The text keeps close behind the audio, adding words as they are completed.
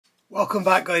Welcome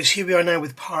back, guys. Here we are now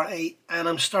with part 8, and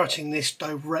I'm starting this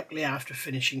directly after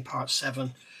finishing part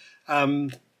 7. I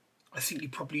think you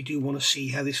probably do want to see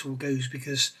how this all goes,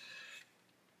 because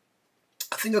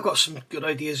I think I've got some good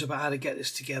ideas about how to get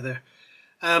this together.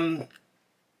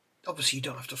 Obviously you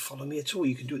don't have to follow me at all,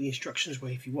 you can do it the instructions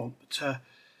way if you want, but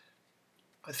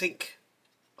I think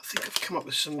I've come up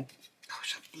with some... Oh,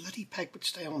 that bloody peg would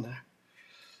stay on there.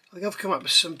 I think I've come up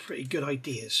with some pretty good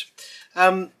ideas.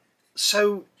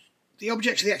 So the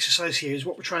object of the exercise here is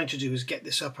what we're trying to do is get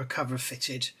this upper cover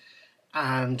fitted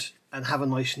and have a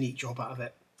nice neat job out of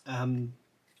it.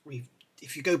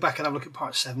 If you go back and have a look at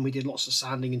part 7, we did lots of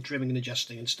sanding and trimming and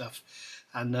adjusting and stuff,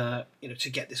 and to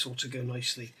get this all to go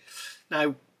nicely.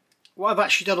 Now what I've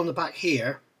actually done on the back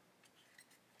here,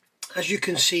 as you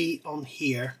can see on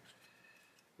here,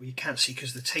 well, you can't see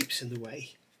because the tape's in the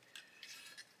way,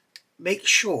 make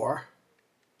sure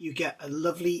you get a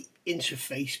lovely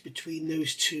interface between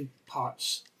those two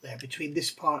parts there, between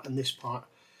this part and this part.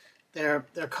 They're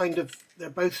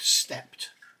both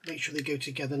stepped. Make sure they go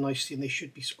together nicely, and they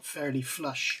should be sort of fairly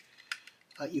flush.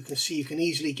 You can see you can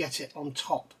easily get it on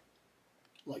top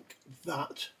like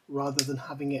that, rather than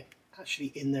having it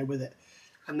actually in there with it.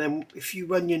 And then if you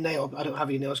run your nail, I don't have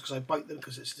any nails because I bite them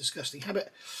because it's a disgusting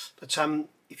habit, but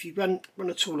if you run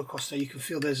a tool across there, you can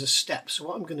feel there's a step. So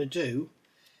what I'm going to do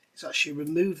is actually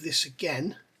remove this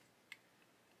again.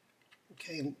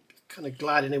 Okay, I'm kind of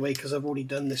glad in a way because I've already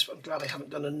done this, but I'm glad I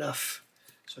haven't done enough,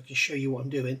 so I can show you what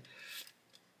I'm doing.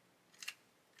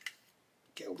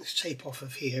 Get all this tape off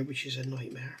of here, which is a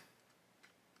nightmare.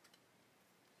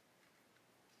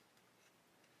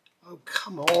 Oh,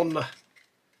 come on.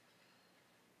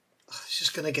 This is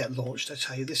going to get launched, I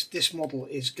tell you. This model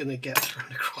is going to get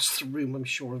thrown across the room, I'm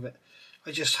sure of it.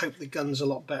 I just hope the gun's a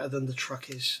lot better than the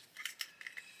truck is,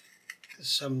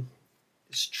 because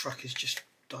this truck is just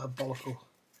diabolical.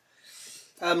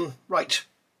 Right,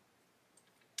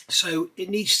 so it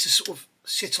needs to sort of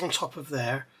sit on top of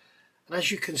there, and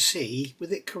as you can see,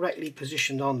 with it correctly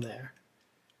positioned on there,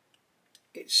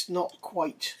 it's not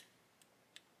quite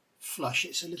flush.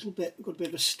 It's a little bit, got a bit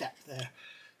of a step there.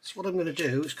 So what I'm going to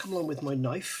do is come along with my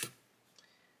knife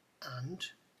and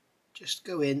just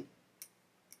go in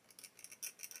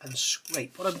and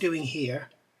scrape. What I'm doing here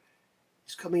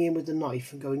is coming in with the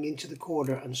knife and going into the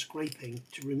corner and scraping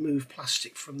to remove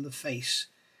plastic from the face,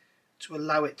 to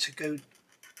allow it to go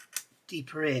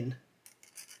deeper in.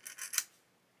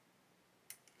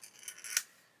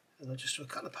 And I'll just do a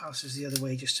couple of passes the other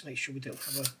way just to make sure we don't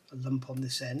have a lump on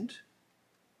this end.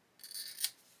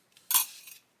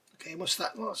 Okay, what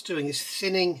it's doing is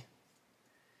thinning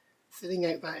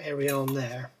out that area on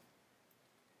there,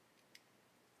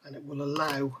 and it will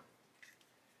allow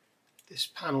this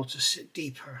panel to sit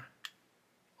deeper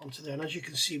onto there. And as you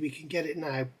can see, we can get it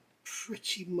now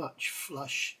pretty much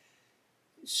flush.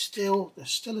 There's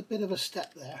still a bit of a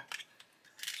step there,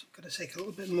 so I'm going to take a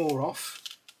little bit more off.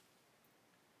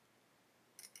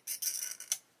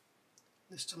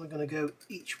 This time I'm going to go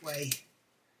each way.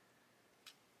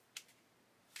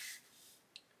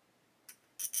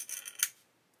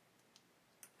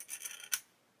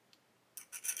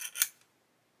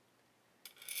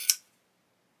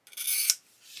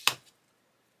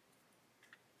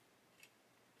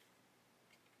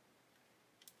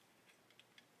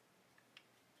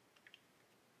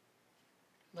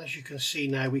 As you can see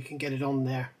now, we can get it on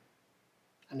there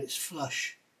and it's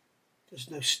flush. There's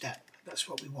no step. That's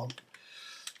what we want.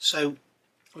 So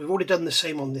we've already done the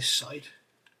same on this side.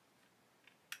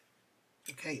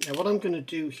 Okay, now what I'm going to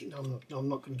do, no, I'm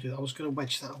not going to do that. I was going to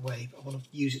wedge that away, but I want to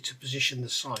use it to position the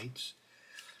sides.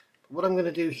 But what I'm going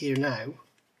to do here now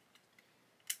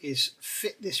is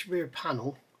fit this rear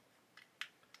panel,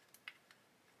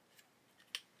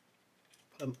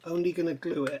 but I'm only going to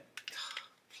glue it.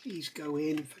 Please go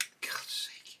in, for God's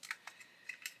sake.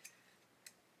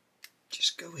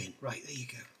 Just go in. Right, there you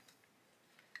go.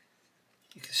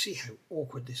 You can see how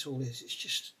awkward this all is. It's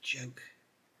just a joke.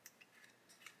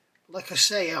 Like I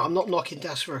say, I'm not knocking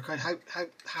Das Werk.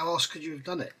 How else could you have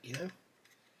done it, you know?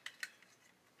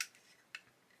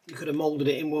 You could have moulded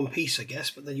it in one piece, I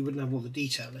guess, but then you wouldn't have all the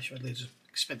detail unless you had loads of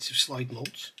expensive slide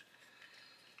moulds.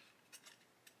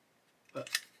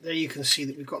 But there you can see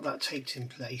that we've got that taped in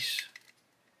place.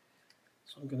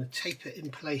 So I'm going to tape it in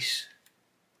place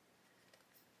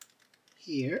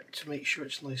here to make sure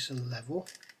it's nice and level.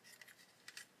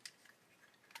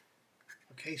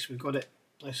 Okay, so we've got it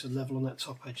nice and level on that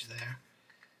top edge there.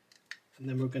 And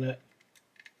then we're going to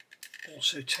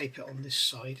also tape it on this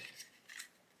side.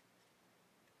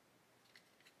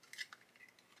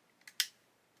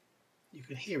 You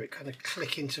can hear it kind of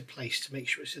click into place to make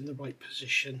sure it's in the right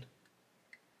position.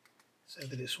 so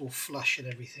that it's all flush and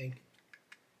everything.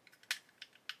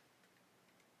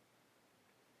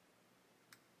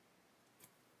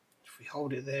 If we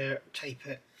hold it there, tape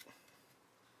it,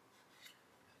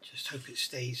 just hope it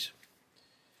stays.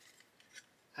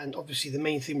 And obviously the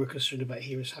main thing we're concerned about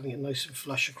here is having it nice and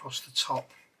flush across the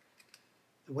top.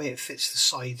 The way it fits the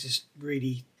sides is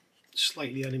really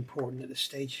slightly unimportant at this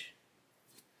stage.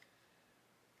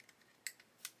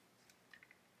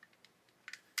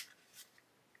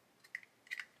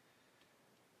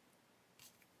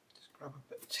 Just grab a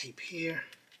bit of tape here.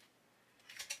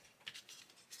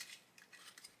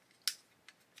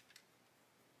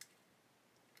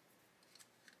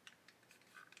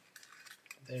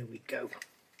 There we go.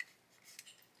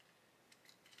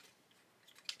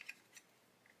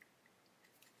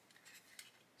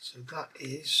 So that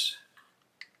is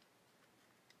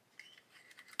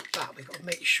that. We've got to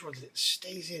make sure that it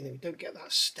stays in and we don't get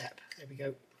that step. There we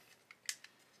go.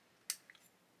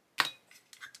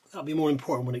 That'll be more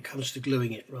important when it comes to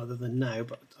gluing it rather than now,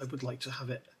 but I would like to have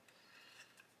it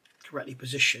correctly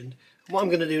positioned. And what I'm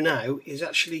going to do now is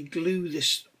actually glue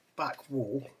this back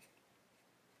wall,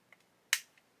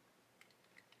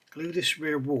 glue this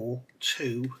rear wall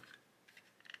to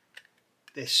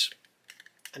this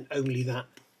and only that.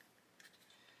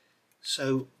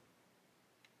 So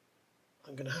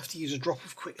I'm going to have to use a drop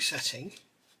of quick setting.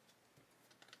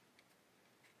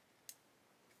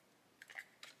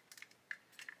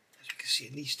 As you can see,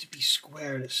 it needs to be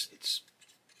square, and it's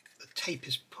the tape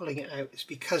is pulling it out. It's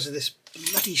because of this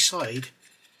bloody side.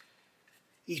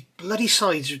 These bloody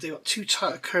sides, they've got too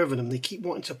tight a curve in them. They keep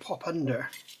wanting to pop under,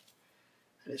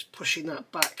 and it's pushing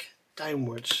that back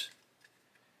downwards.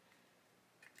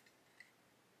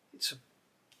 It's a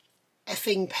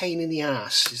effing pain in the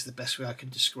ass is the best way I can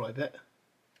describe it.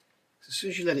 As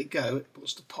soon as you let it go, it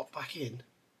wants to pop back in.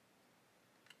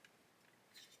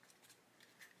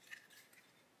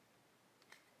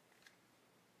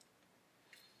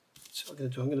 So what I'm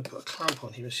going to do, I'm going to put a clamp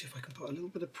on here and see if I can put a little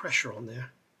bit of pressure on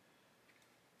there,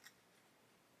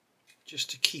 just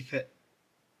to keep it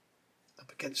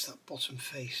up against that bottom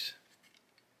face.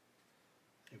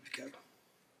 There we go.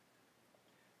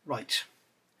 Right.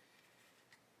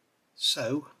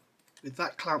 So, with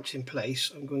that clamped in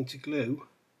place, I'm going to glue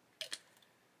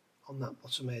on that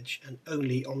bottom edge and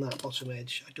only on that bottom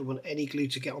edge. I don't want any glue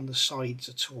to get on the sides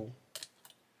at all.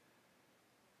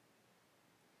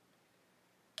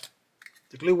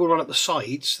 The glue will run at the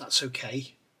sides, that's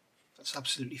okay. That's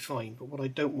absolutely fine, but what I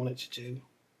don't want it to do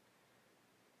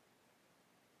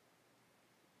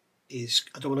is,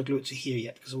 I don't want to glue it to here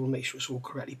yet because I want to make sure it's all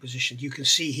correctly positioned. You can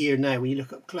see here now, when you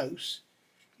look up close,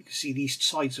 you can see these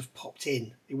sides have popped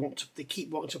in. They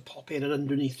keep wanting to pop in and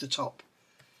underneath the top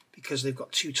because they've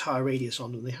got too tight a radius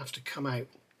on them. They have to come out.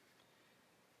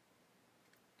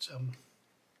 All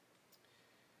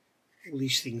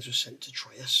these things are sent to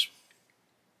try us.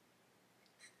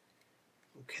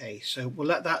 Okay, so we'll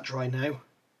let that dry now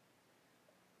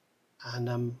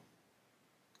and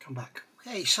come back.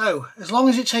 Okay, so as long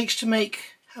as it takes to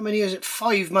make, how many is it,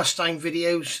 5 Mustang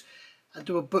videos and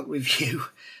do a book review,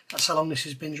 that's how long this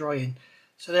has been drying.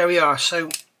 So there we are. So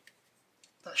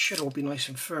that should all be nice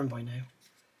and firm by now.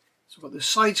 So we've got the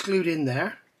sides glued in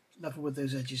there, level with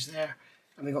those edges there,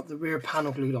 and we've got the rear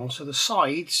panel glued on. So the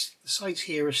sides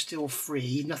here are still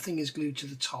free, nothing is glued to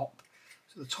the top,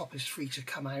 so the top is free to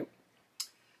come out.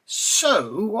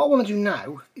 So what I want to do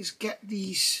now is get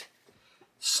these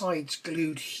sides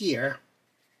glued here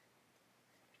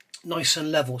nice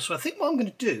and level. So I think what I'm going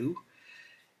to do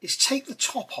is take the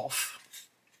top off,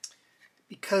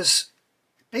 because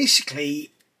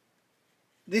basically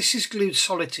this is glued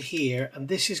solid to here and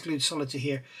this is glued solid to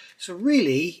here. So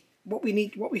really what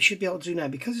we should be able to do now,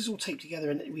 because it's all taped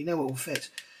together and we know it will fit,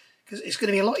 because it's going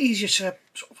to be a lot easier to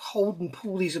sort of hold and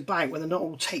pull these about when they're not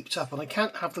all taped up, and I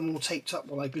can't have them all taped up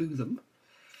while I glue them.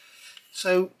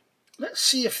 So let's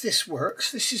see if this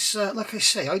works. This is like I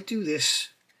say, I do this,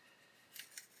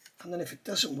 and then if it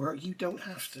doesn't work, you don't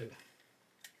have to.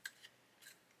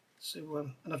 So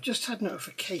and I've just had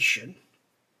notification, in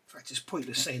fact it's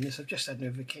pointless saying this, I've just had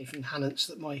notification from Hannants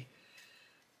that my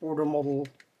Border Model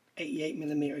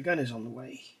 88mm gun is on the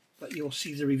way, but you'll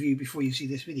see the review before you see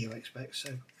this video, I expect. So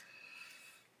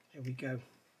there we go.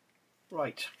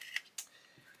 Right,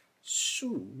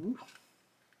 so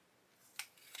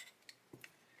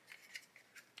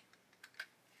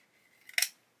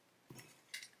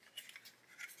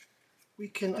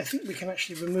I think we can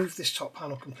actually remove this top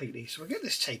panel completely. So we'll get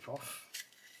this tape off.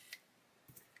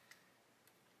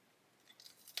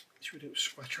 Make sure we don't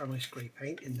splash our nice grey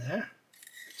paint in there.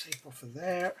 Tape off of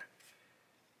there.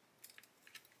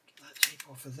 Get that tape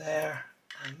off of there.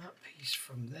 and that piece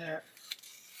from there,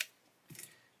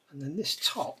 and then this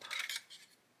top,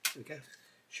 there we go,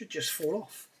 should just fall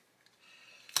off.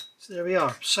 So there we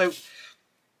are. So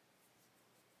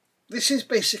this is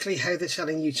basically how they're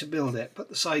telling you to build it. Put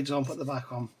the sides on, put the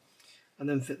back on, and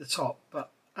then fit the top. But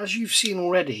as you've seen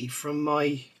already from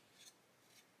my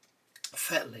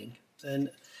fettling,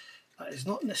 then that is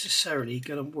not necessarily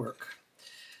going to work.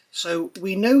 So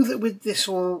we know that with this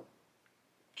all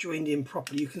joined in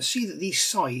properly, you can see that these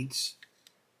sides,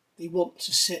 they want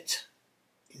to sit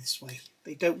this way.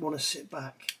 They don't want to sit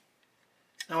back.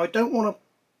 Now I don't want to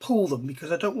pull them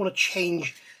because I don't want to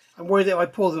change. I'm worried that if I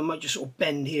pull them, it might just sort of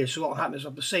bend here. So what will happen is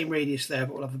I'll have the same radius there,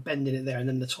 but we'll have a bend in it there, and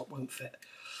then the top won't fit.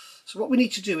 So what we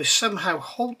need to do is somehow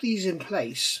hold these in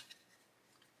place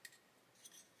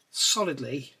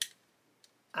solidly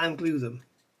and glue them,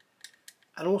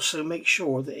 and also make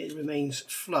sure that it remains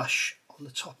flush on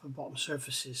the top and bottom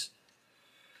surfaces.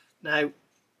 Now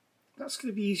that's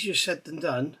going to be easier said than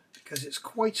done because it's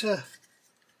quite a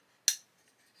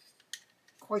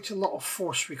lot of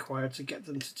force required to get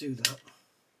them to do that.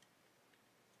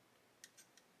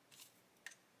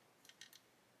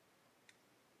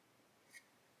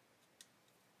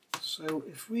 So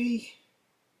if we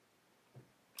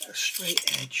get a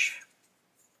straight edge,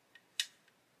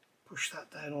 push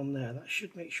that down on there, that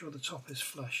should make sure the top is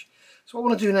flush. So what I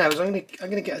want to do now is I'm going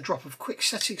to get a drop of quick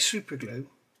setting super glue,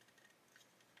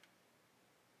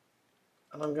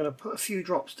 and I'm going to put a few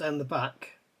drops down the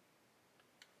back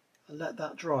and let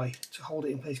that dry to hold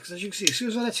it in place, because as you can see, as soon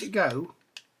as I let it go,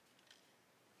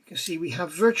 you can see we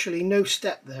have virtually no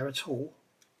step there at all.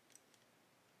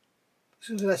 As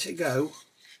soon as I let it go,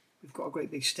 we've got a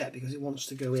great big step because it wants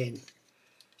to go in.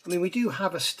 I mean, we do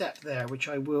have a step there which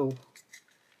I will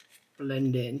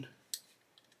blend in,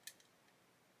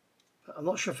 but I'm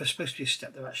not sure if there's supposed to be a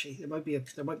step there. Actually, there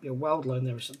might be a weld line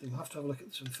there or something. We'll have to have a look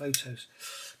at some photos.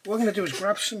 What I'm going to do is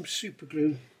grab some super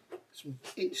glue, some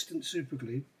instant super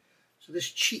glue. So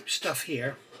this cheap stuff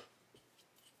here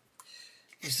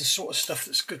is the sort of stuff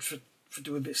that's good for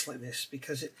doing bits like this,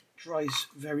 because it dries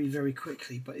very, very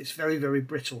quickly, but it's very, very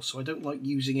brittle, so I don't like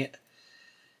using it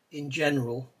in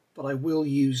general, but I will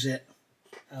use it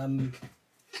for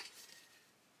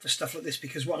stuff like this,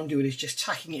 because what I'm doing is just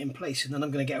tacking it in place, and then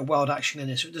I'm going to get a weld action in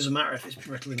it, so it doesn't matter if it's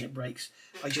brittle and it breaks.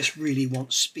 I just really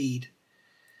want speed.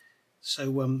 So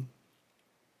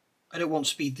I don't want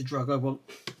speed the drug,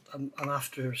 I'm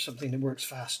after something that works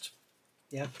fast.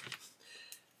 Yeah,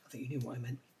 I think you knew what I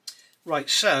meant. Right,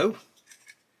 so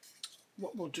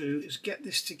what we'll do is get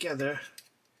this together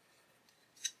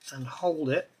and hold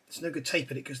it. It's no good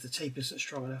taping it because the tape isn't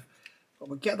strong enough, but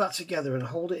we'll get that together and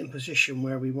hold it in position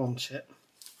where we want it.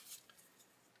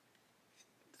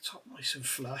 The top nice and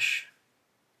flush.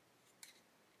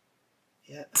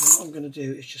 Yeah, and then what I'm going to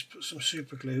do is just put some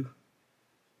super glue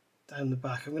down the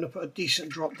back. I'm going to put a decent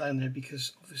drop down there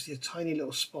because obviously a tiny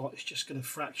little spot is just going to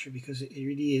fracture, because it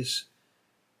really is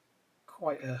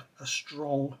quite a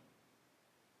strong,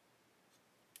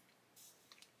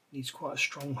 needs quite a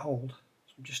strong hold.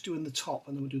 So I'm just doing the top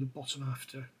and then we'll do the bottom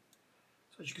after.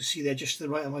 So as you can see there, just to the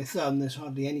right of my thumb, there's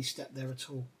hardly any step there at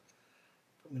all.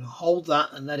 I'm going to hold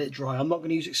that and let it dry. I'm not going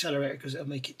to use accelerator because it'll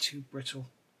make it too brittle.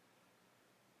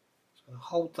 So I'm going to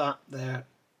hold that there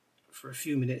for a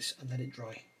few minutes and let it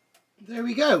dry. There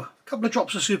we go, a couple of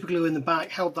drops of super glue in the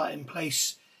back, held that in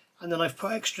place, and then I've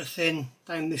put extra thin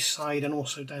down this side and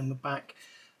also down the back.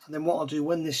 And then what I'll do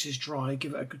when this is dry,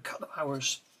 give it a good couple of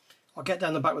hours, I'll get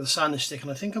down the back with a sanding stick,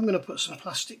 and I think I'm going to put some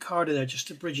plastic card in there just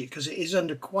to bridge it, because it is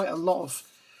under quite a lot of,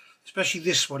 especially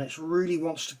this one, it really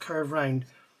wants to curve round.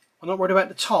 I'm not worried about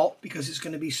the top because it's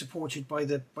going to be supported by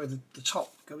the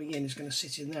top going in, it's going to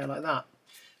sit in there like that.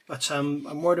 But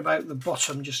I'm worried about the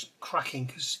bottom just cracking,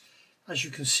 because as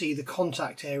you can see, the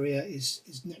contact area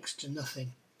is next to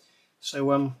nothing.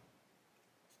 So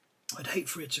I'd hate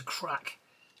for it to crack.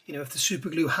 You know, if the super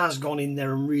glue has gone in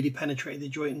there and really penetrated the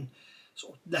joint and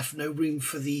sort of left no room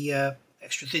for the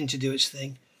extra thin to do its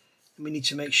thing, then we need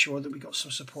to make sure that we got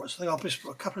some support. So I think I'll just put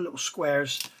a couple of little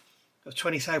squares of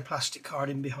 20 thou plastic card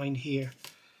in behind here.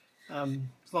 As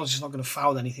long as it's not going to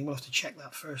foul anything, we'll have to check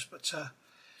that first. But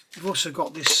we've also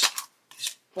got this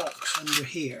box under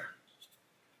here.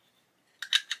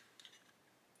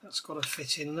 That's got to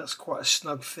fit in, and that's quite a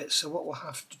snug fit. So what we'll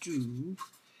have to do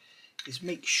is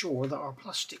make sure that our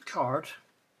plastic card,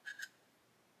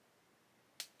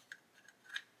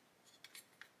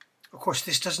 of course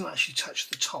this doesn't actually touch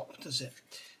the top, does it?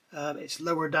 It's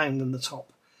lower down than the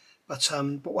top, but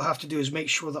what we'll have to do is make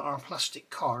sure that our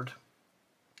plastic card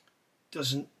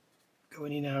doesn't go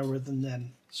any narrower than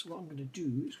them. So what I'm going to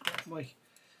do is grab my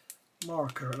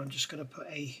marker, and I'm just going to put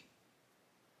a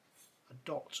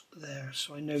dot there,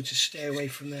 so I know to stay away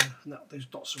from there, and those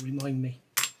dots will remind me.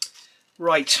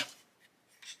 Right,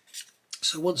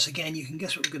 so once again, you can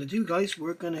guess what we're going to do, guys.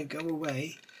 We're going to go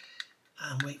away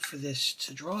and wait for this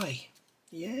to dry.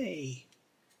 Yay!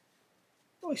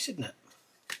 Nice, isn't it?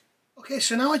 Okay,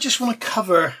 so now I just want to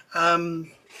cover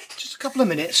just a couple of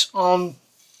minutes on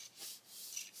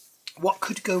what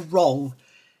could go wrong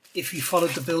if you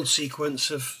followed the build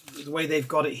sequence of the way they've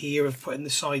got it here, of putting the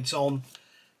sides on,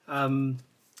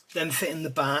 then fitting the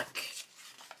back,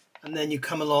 and then you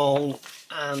come along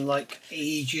and like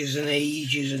ages and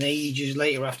ages and ages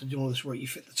later, after doing all this work, you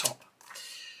fit the top.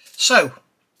 So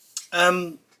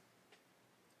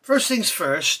first things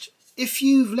first, if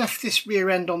you've left this rear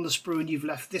end on the sprue and you've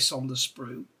left this on the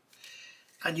sprue,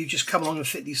 and you just come along and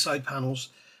fit these side panels,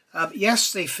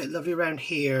 yes, they fit lovely around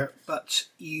here, but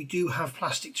you do have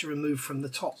plastic to remove from the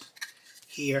top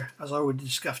here, as I already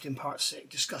discussed in part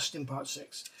 6.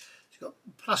 So you've got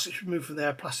plastic to remove from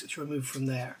there, plastic to remove from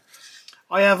there.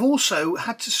 I have also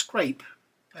had to scrape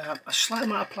a slight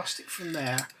amount of plastic from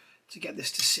there to get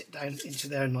this to sit down into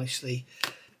there nicely.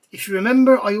 If you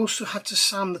remember, I also had to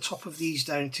sand the top of these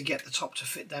down to get the top to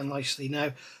fit down nicely.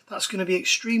 Now, that's going to be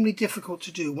extremely difficult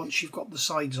to do once you've got the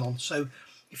sides on. So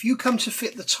if you come to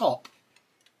fit the top,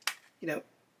 you know,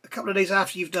 a couple of days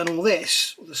after you've done all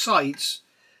this, or the sides,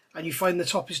 and you find the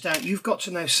top is down, you've got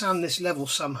to now sand this level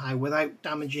somehow without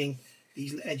damaging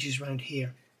these edges around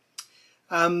here.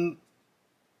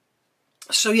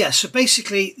 So yeah, so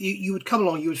basically you would come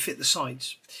along, you would fit the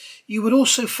sides. You would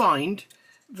also find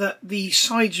that the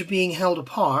sides are being held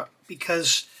apart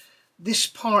because this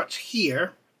part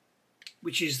here,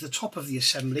 which is the top of the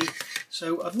assembly,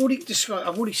 so I've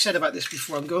already said about this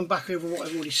before. I'm going back over what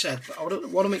I've already said, but I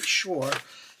want to make sure that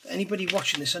anybody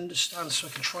watching this understands, so I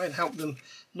can try and help them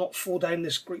not fall down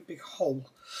this great big hole.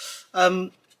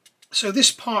 So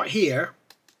this part here,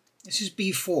 this is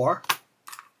B4.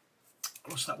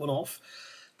 Cross that one off.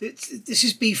 This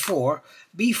is B4.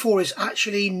 B4 is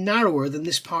actually narrower than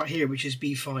this part here, which is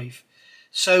B5.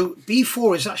 So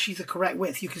B4 is actually the correct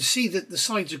width. You can see that the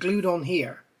sides are glued on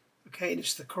here, okay, and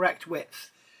it's the correct width.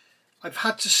 I've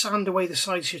had to sand away the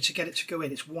sides here to get it to go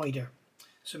in. It's wider,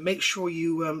 so make sure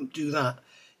you do that.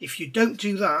 If you don't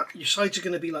do that, your sides are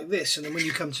going to be like this, and then when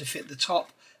you come to fit the top,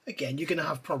 again, you're going to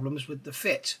have problems with the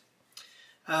fit.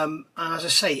 And as I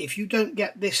say, if you don't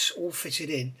get this all fitted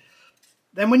in,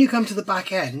 then when you come to the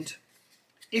back end,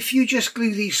 if you just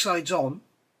glue these sides on,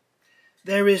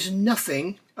 there is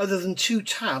nothing other than 2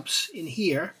 tabs in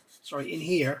here,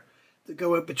 that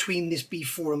go out between this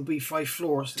B4 and B5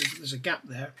 floors. There's a gap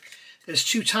there. There's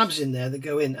 2 tabs in there that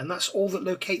go in, and that's all that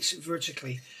locates it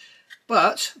vertically.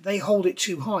 But they hold it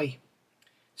too high.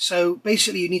 So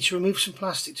basically you need to remove some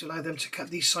plastic to allow them to cut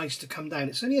these sides to come down.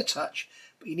 It's only a touch,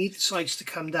 but you need the sides to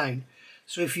come down.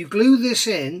 So if you glue this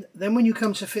in, then when you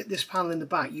come to fit this panel in the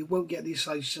back, you won't get these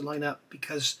sides to line up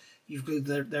because you've glued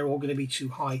they're all going to be too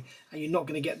high, and you're not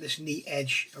going to get this neat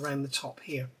edge around the top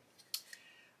here.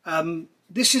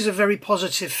 This is a very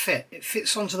positive fit. It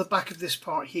fits onto the back of this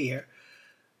part here.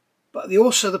 But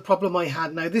also the problem I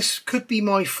had, now this could be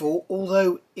my fault,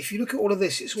 although if you look at all of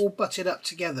this, it's all butted up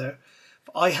together.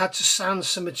 But I had to sand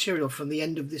some material from the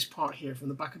end of this part here, from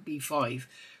the back of B5,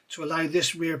 to allow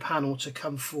this rear panel to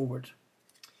come forward.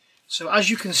 So as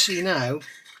you can see now,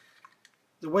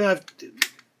 the way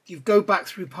you go back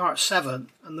through part 7,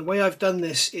 and the way I've done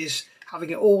this is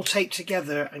having it all taped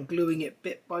together and gluing it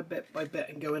bit by bit by bit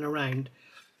and going around.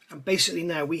 And basically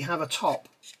now we have a top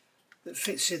that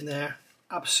fits in there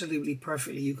absolutely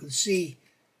perfectly. You can see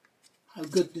how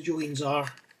good the joins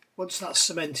are. Once that's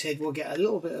cemented, we'll get a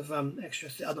little bit of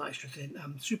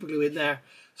super glue in there,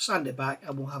 sand it back,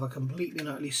 and we'll have a completely and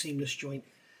utterly seamless joint.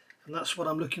 And that's what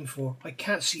I'm looking for. I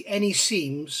can't see any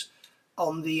seams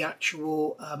on the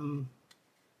actual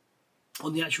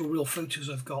real photos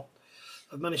I've got.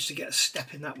 I've managed to get a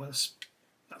step in that one.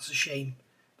 That's a shame.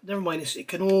 But never mind, it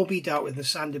can all be dealt with and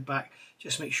sanded back.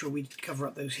 Just make sure we cover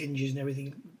up those hinges and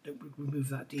everything. Don't remove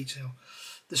that detail.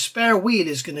 The spare wheel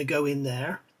is going to go in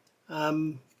there.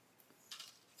 I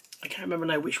can't remember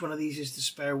now which one of these is the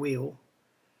spare wheel.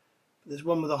 But there's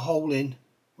one with a hole in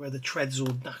where the tread's all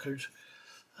knackered.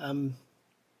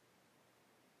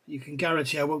 You can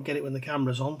guarantee I won't get it when the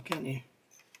camera's on, can't you?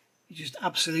 You just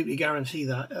absolutely guarantee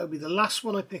that. It'll be the last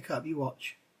one I pick up, you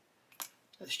watch.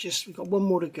 We've got one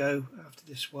more to go after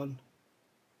this one.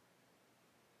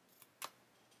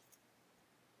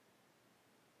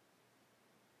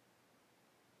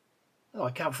 Oh,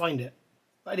 I can't find it.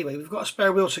 But anyway, we've got a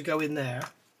spare wheel to go in there.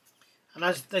 And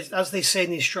as they say in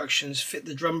the instructions, fit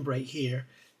the drum brake here.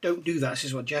 Don't do that, this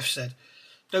is what Jeff said.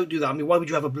 don't do that. I mean, why would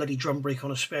you have a bloody drum brake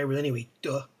on a spare wheel anyway?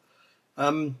 Duh.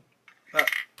 But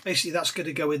basically that's going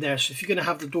to go in there. So if you're going to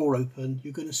have the door open,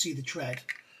 you're going to see the tread.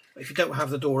 But if you don't have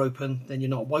the door open, then you're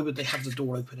not. Why would they have the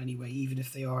door open anyway, even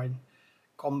if they are in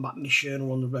combat mission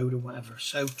or on the road or whatever?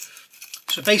 So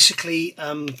basically,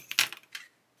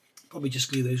 probably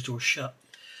just glue those doors shut.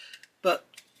 But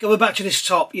going back to this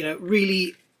top, you know,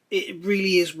 really, it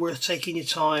really is worth taking your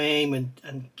time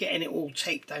and getting it all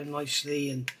taped down nicely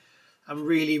and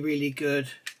really, really good.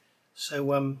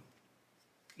 So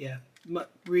yeah,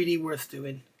 really worth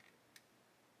doing.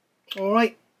 All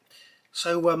right,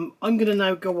 so I'm going to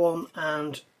now go on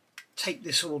and tape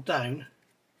this all down,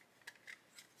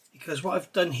 because what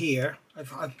I've done here,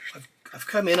 I've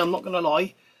come in, I'm not going to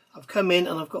lie, I've come in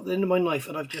and I've got the end of my knife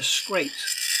and I've just scraped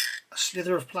a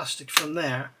slither of plastic from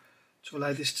there to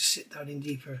allow this to sit down in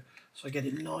deeper, so I get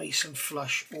it nice and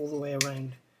flush all the way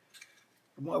around.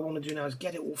 And what I want to do now is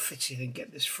get it all fitted and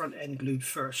get this front end glued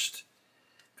first,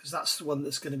 because that's the one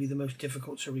that's going to be the most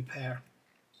difficult to repair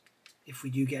if we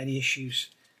do get any issues.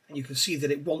 And you can see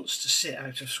that it wants to sit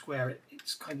out of square. It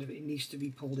needs to be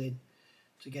pulled in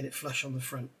to get it flush on the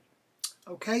front.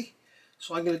 Okay,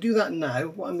 so I'm going to do that now.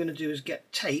 What I'm going to do is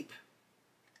get tape,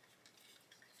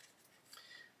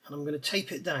 and I'm going to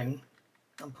tape it down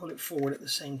and pull it forward at the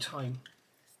same time.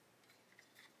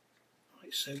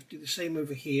 Right, so do the same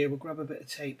over here. We'll grab a bit of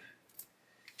tape.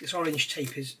 This orange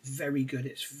tape is very good.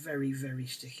 It's very, very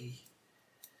sticky,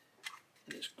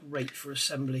 and it's great for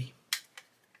assembly.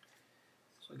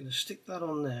 So I'm going to stick that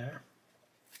on there,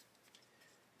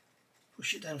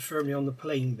 push it down firmly on the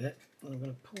plain bit, and I'm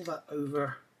going to pull that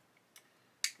over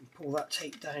and pull that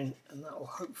tape down, and that will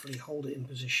hopefully hold it in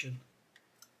position.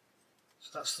 So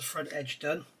that's the front edge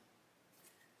done,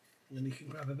 and then we can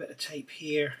grab a bit of tape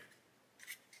here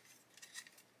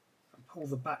and pull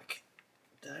the back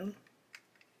down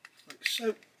like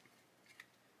so.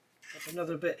 Grab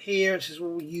another bit here. This is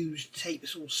all used tape,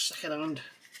 it's all second hand.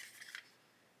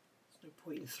 There's no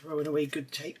point in throwing away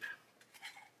good tape.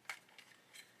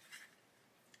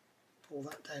 Pull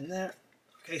that down there.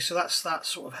 Okay, so that's that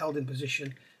sort of held in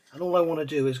position, and all I want to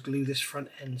do is glue this front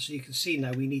end. So you can see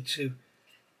now we need to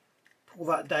pull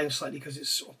that down slightly because it's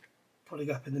sort of pulling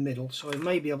up in the middle, so I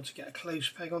may be able to get a close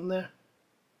peg on there.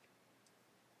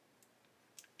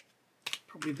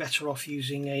 Probably better off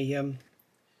using a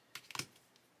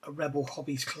Rebel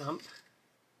Hobbies clamp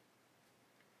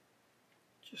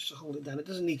just to hold it down. It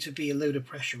doesn't need to be a load of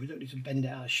pressure, we don't need to bend it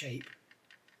out of shape.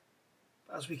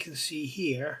 But as we can see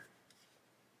here,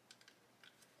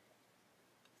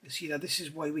 you see now this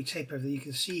is why we tape everything. You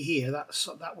can see here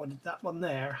that one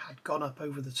there had gone up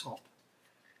over the top.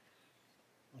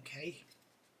 Okay,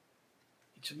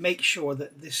 to make sure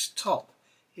that this top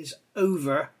is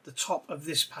over the top of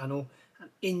this panel and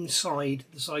inside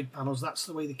the side panels. That's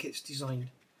the way the kit's designed.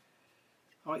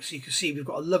 Alright, so you can see we've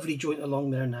got a lovely joint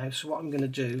along there now. So what I'm going to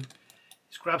do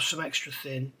is grab some extra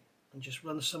thin and just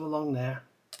run some along there.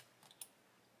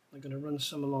 I'm going to run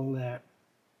some along there.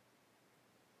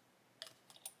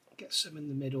 Get some in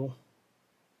the middle.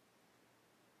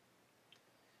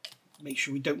 Make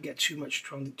sure we don't get too much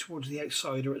towards the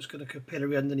outside, or it's going to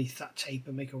capillary underneath that tape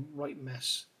and make a right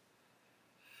mess.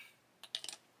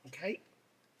 Okay,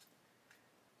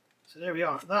 so there we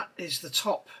are. That is the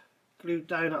top glued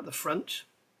down at the front,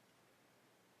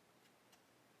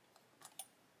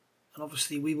 and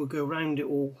obviously we will go around it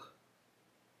all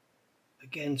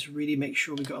again to really make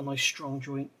sure we've got a nice strong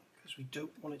joint, because we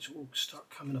don't want it to all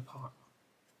start coming apart.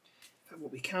 In fact,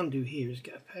 what we can do here is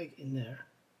get a peg in there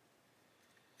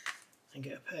and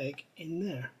get a peg in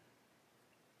there.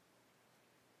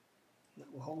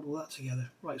 That will hold all that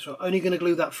together. Right, so I'm only going to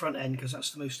glue that front end because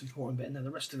that's the most important bit, and then the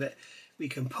rest of it we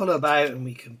can pull about and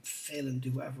we can fill and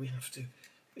do whatever we have to.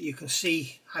 But you can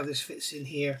see how this fits in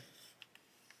here.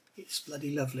 It's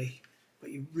bloody lovely,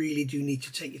 but you really do need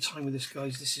to take your time with this,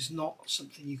 guys. This is not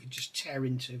something you can just tear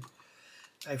into.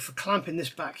 Now for clamping this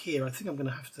back here, I think I'm going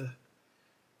to have to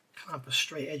clamp a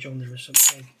straight edge on there or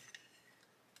something.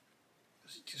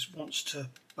 It just wants to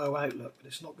bow out, look, but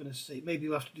it's not going to stay. Maybe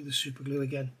we'll have to do the super glue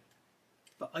again,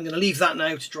 but I'm going to leave that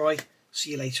now to dry.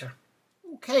 See you later.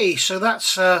 Okay, so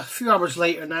that's a few hours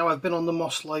later now. I've been on the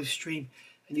Moss live stream,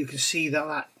 and you can see that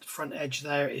that front edge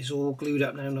there is all glued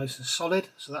up now, nice and solid,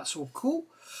 so that's all cool.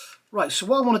 Right, so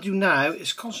what I want to do now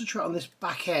is concentrate on this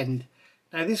back end.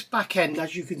 Now this back end,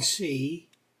 as you can see,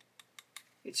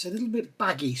 it's a little bit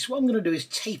baggy, so what I'm going to do is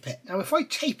tape it. Now if I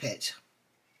tape it,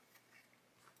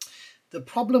 the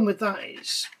problem with that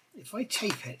is, if I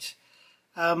tape it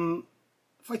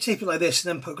like this and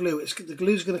then put glue, the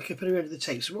glue's going to capillary into the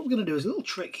tape. So what we're going to do is a little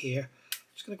trick here. I'm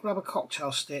just going to grab a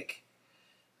cocktail stick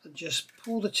and just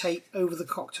pull the tape over the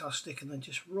cocktail stick and then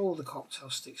just roll the cocktail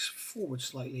sticks forward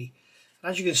slightly.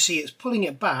 And as you can see, it's pulling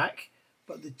it back,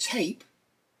 but the tape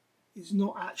is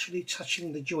not actually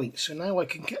touching the joint. So now I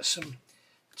can get some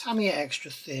Tamiya extra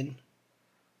thin,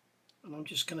 and I'm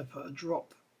just going to put a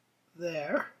drop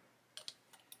there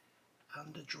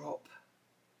and a drop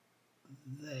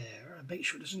there, and make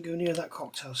sure it doesn't go near that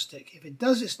cocktail stick. If it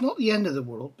does, it's not the end of the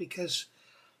world, because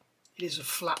it is a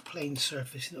flat plane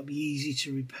surface and it'll be easy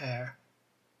to repair.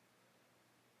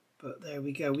 But there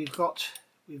we go,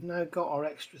 we've now got our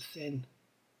extra thin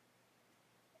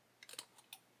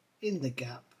in the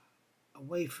gap,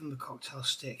 away from the cocktail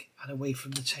stick and away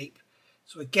from the tape.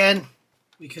 So again,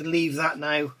 we can leave that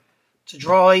now to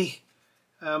dry.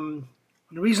 And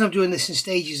the reason I'm doing this in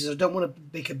stages is I don't want to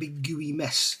make a big gooey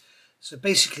mess. So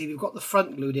basically we've got the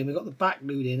front glued in, we've got the back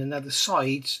glued in, and now the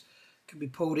sides can be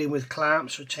pulled in with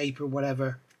clamps or tape or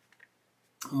whatever,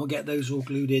 and we'll get those all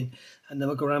glued in, and then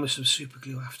we'll go around with some super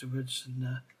glue afterwards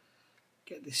and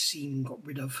get this seam got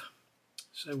rid of.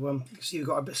 So you can see we've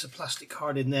got our bits of plastic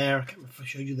card in there. I can't remember if I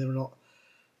showed you there or not,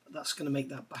 but that's going to make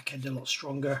that back end a lot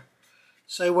stronger.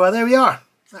 So there we are,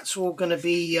 that's all going to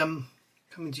be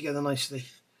coming together nicely.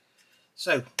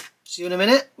 So see you in a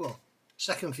minute. Well,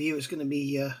 second for you, it's going to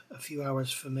be a few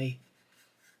hours for me,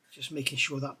 just making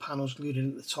sure that panel's glued in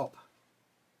at the top.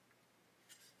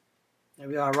 There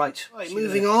we are. Right,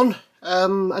 moving on.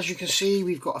 As you can see,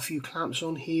 we've got a few clamps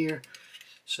on here,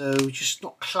 so just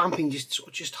not clamping,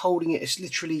 just holding it. It's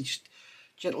literally just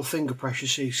gentle finger pressure.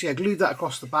 So you see I glued that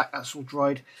across the back, that's all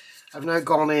dried. I've now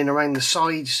gone in around the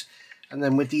sides, and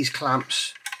then with these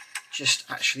clamps just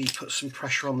actually put some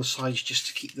pressure on the sides just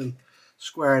to keep them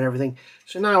square and everything.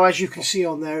 So now, as you can see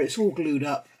on there, it's all glued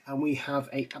up and we have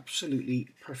a absolutely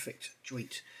perfect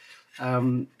joint.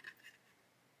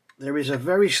 There is a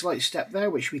very slight step there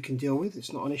which we can deal with,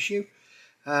 it's not an issue.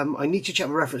 I need to check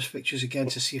my reference pictures again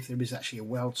to see if there is actually a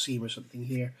weld seam or something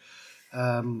here.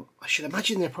 I should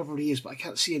imagine there probably is, but I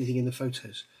can't see anything in the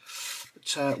photos.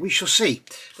 But we shall see.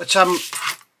 But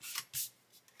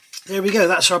there we go,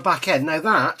 that's our back end. Now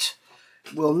that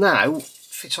will now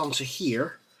fit onto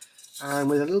here, and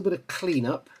with a little bit of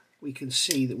cleanup we can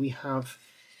see that we have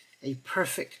a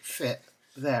perfect fit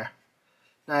there.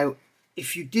 Now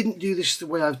if you didn't do this the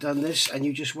way I've done this and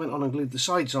you just went on and glued the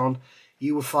sides on,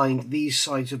 you will find these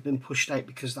sides have been pushed out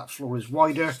because that floor is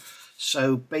wider.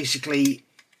 So basically,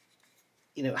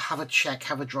 you know, have a check,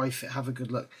 have a dry fit, have a good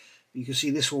look. You can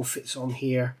see this all fits on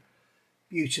here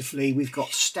beautifully. We've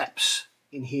got steps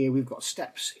in here, we've got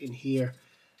steps in here,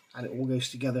 and it all goes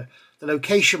together. The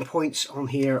location points on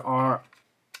here are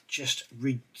just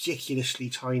ridiculously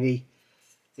tiny.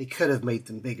 They could have made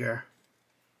them bigger,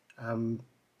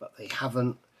 but they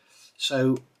haven't.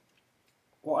 So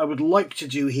what I would like to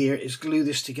do here is glue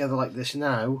this together like this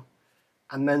now,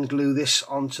 and then glue this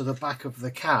onto the back of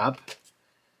the cab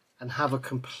and have a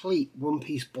complete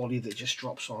one-piece body that just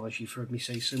drops on, as you've heard me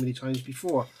say so many times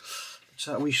before.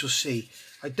 So we shall see.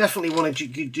 I definitely wanted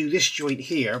to do this joint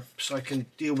here so I can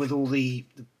deal with all the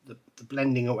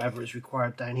blending or whatever is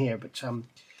required down here. But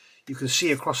you can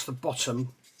see across the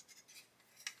bottom,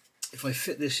 if I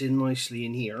fit this in nicely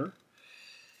in here,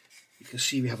 you can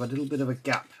see we have a little bit of a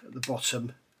gap at the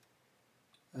bottom.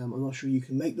 I'm not sure you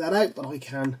can make that out, but I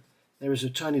can. There is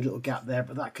a tiny little gap there,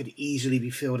 but that could easily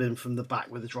be filled in from the back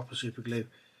with a drop of super glue,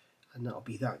 and that'll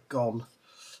be that gone.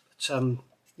 But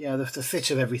yeah, the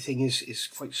fit of everything is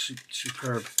quite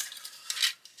superb.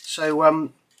 So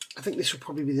I think this will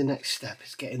probably be the next step,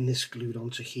 is getting this glued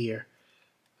onto here.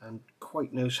 And I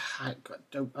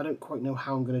don't quite know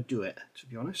how I'm going to do it, to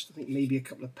be honest. I think maybe a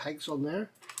couple of pegs on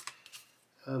there,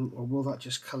 or will that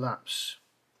just collapse?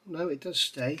 No, it does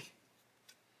stay.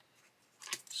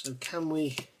 So can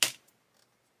we?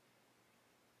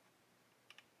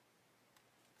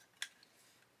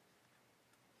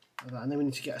 And then we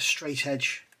need to get a straight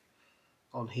edge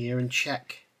on here and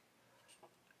check.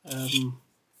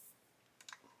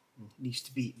 Needs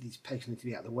to be, these pegs need to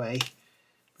be out of the way.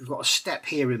 We've got a step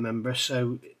here, remember,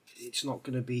 so it's not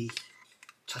going to be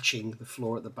touching the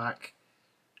floor at the back,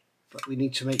 but we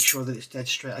need to make sure that it's dead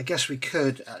straight. I guess we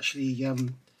could actually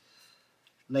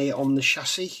lay it on the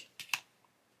chassis,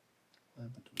 but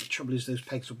the trouble is those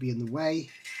pegs will be in the way,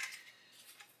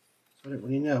 so I don't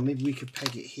really know. Maybe we could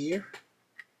peg it here,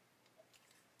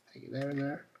 peg it there and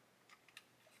there.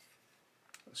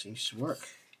 That seems to work.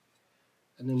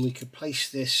 And then we could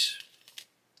place this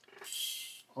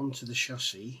onto the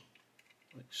chassis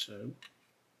like so,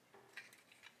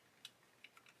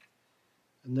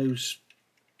 and those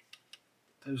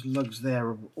lugs there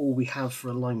are all we have for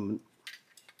alignment.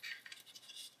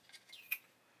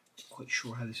 quite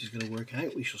sure how this is going to work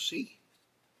out. We shall see.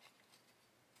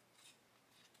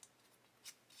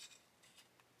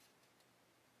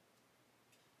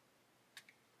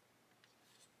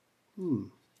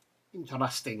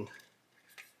 Interesting.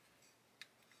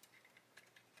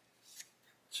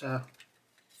 So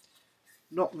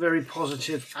not very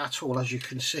positive at all, as you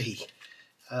can see.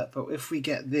 But if we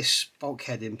get this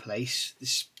bulkhead in place,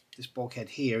 this bulkhead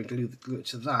here, and glue it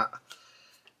to that,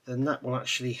 then that will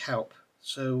actually help.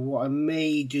 So what I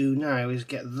may do now is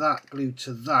get that glued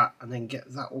to that, and then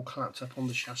get that all clamped up on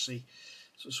the chassis,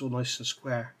 so it's all nice and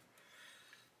square.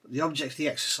 But the object of the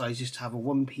exercise is to have a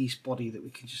one-piece body that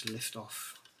we can just lift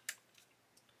off.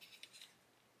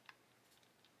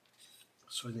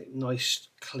 So nice,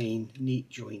 clean, neat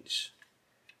joints,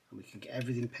 and we can get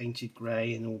everything painted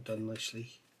grey and all done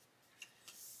nicely.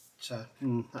 So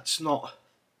that's not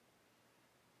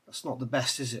the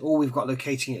best, is it? All we've got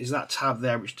locating it is that tab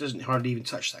there, which doesn't hardly even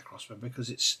touch that crossmember, because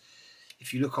it's,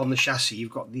 if you look on the chassis, you've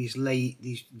got these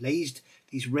raised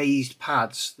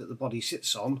pads that the body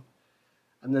sits on,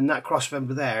 and then that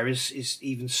crossmember there is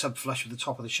even sub-flush with the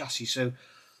top of the chassis. So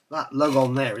that lug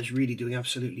on there is really doing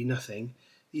absolutely nothing.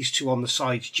 These two on the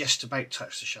sides just about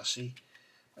touch the chassis.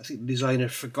 I think the designer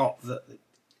forgot that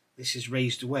this is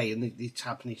raised away and the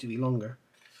tab need to be longer.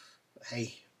 But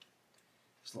hey,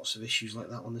 there's lots of issues like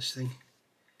that on this thing.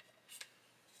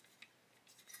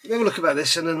 We'll have a look about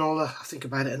this, and then I'll think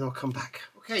about it and I'll come back.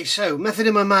 Okay, so method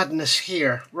in my madness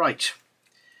here. Right,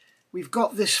 we've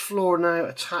got this floor now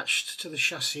attached to the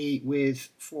chassis with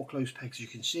 4 closed pegs. You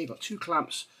can see, got 2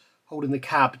 clamps holding the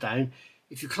cab down.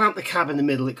 If you clamp the cab in the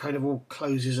middle, it kind of all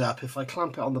closes up. If I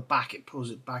clamp it on the back, it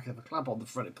pulls it back. If I clamp on the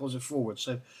front, it pulls it forward.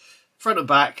 So front and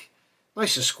back,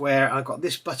 nice and square. I've got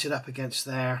this butted up against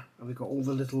there, and we've got all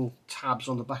the little tabs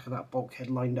on the back of that bulkhead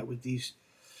lined up with these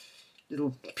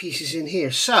little pieces in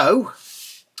here. So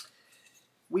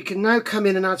we can now come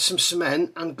in and add some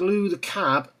cement and glue the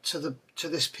cab to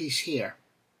this piece here.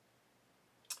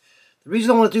 The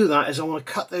reason I want to do that is I want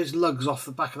to cut those lugs off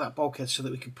the back of that bulkhead so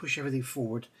that we can push everything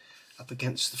forward up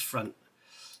against the front.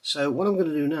 So what I'm going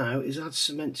to do now is add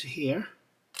cement to here.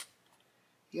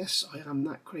 Yes, I am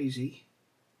that crazy.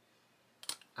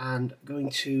 And going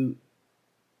to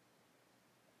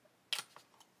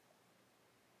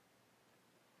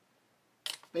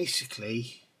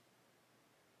basically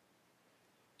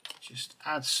just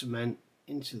add cement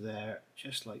into there,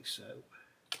 just like so.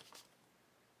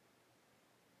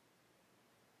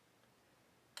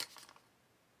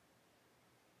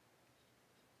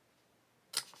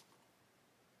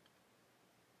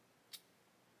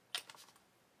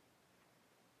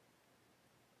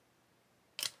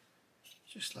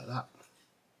 Just like that.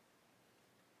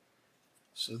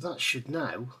 So that should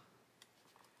now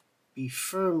be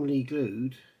firmly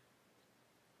glued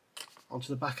onto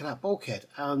the back of that bulkhead.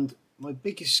 And my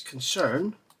biggest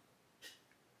concern,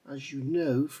 as you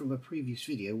know from a previous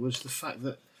video, was the fact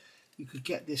that you could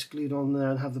get this glued on there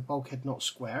and have the bulkhead not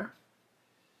square.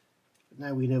 But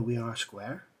now we know we are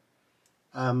square.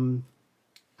 And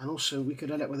also we could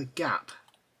end up with a gap.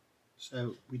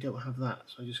 So we don't have that.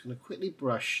 So I'm just going to quickly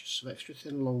brush some extra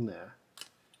thin along there.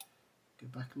 Go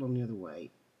back along the other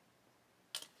way.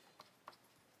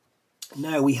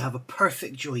 Now we have a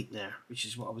perfect joint there, which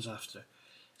is what I was after.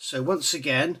 So once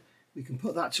again, we can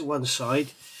put that to one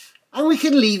side, and we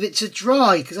can leave it to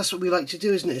dry, because that's what we like to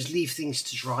do, isn't it? Is leave things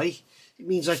to dry. It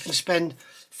means I can spend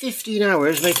 15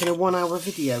 hours making a 1-hour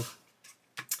video.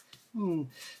 The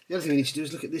other thing we need to do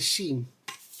is look at this seam.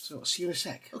 So I'll see you in a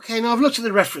sec. Okay, now I've looked at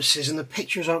the references and the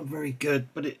pictures aren't very good,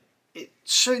 but it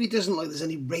certainly doesn't look like there's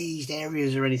any raised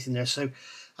areas or anything there. So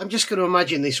I'm just going to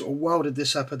imagine they sort of welded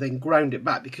this up and then ground it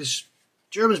back, because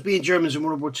Germans being Germans in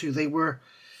World War II, they were,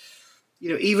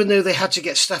 you know, even though they had to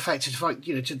get stuff out to fight,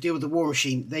 you know, to deal with the war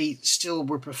machine, they still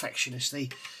were perfectionists. They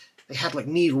had like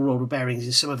needle roller bearings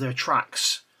in some of their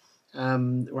tracks,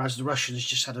 whereas the Russians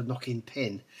just had a knock-in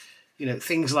pin. You know,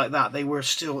 things like that. They were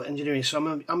still engineering.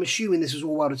 So I'm assuming this was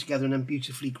all welded together and then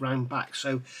beautifully ground back.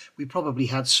 So we probably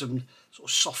had some sort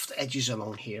of soft edges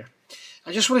along here.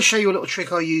 I just want to show you a little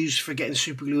trick I use for getting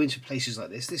super glue into places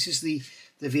like this. This is the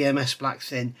VMS Black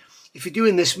Thin. If you're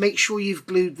doing this, make sure you've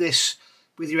glued this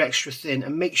with your extra thin,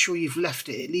 and make sure you've left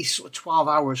it at least sort of 12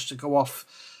 hours to go off,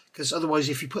 because otherwise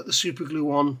if you put the super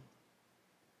glue on,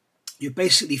 you're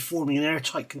basically forming an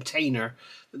airtight container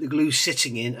that the glue's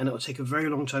sitting in, and it will take a very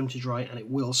long time to dry and it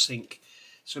will sink.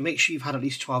 So make sure you've had at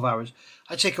least 12 hours.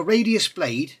 I take a radius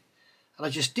blade and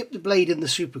I just dip the blade in the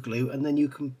super glue, and then you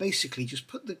can basically just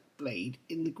put the blade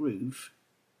in the groove,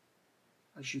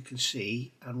 as you can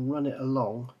see, and run it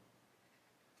along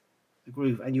the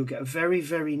groove, and you'll get a very,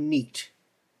 very neat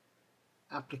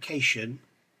application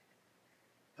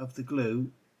of the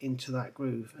glue into that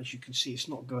groove. As you can see, it's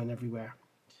not going everywhere.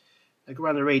 Now, go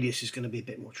around the radius is going to be a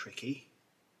bit more tricky,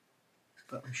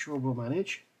 but I'm sure we'll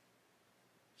manage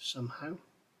somehow.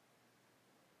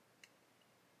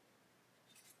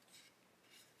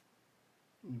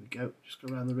 There we go, just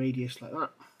go around the radius like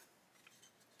that.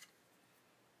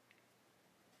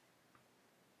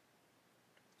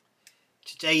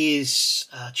 Today is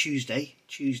Tuesday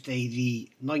the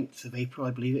 9th of April,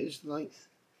 I believe it is the 9th,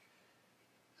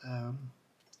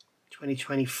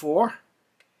 2024.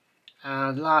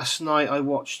 And last night I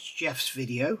watched Jeff's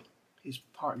video, his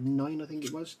part 9 I think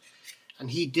it was, and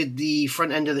he did the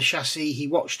front end of the chassis. He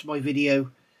watched my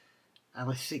video and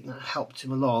I think that helped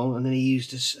him along, and then he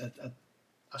used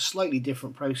a slightly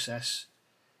different process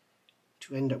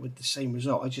to end up with the same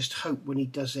result. I just hope when he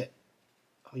does it,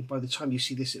 I mean, by the time you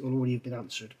see this it will already have been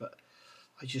answered, but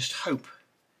I just hope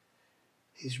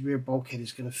his rear bulkhead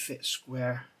is going to fit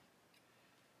square.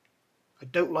 I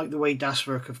don't like the way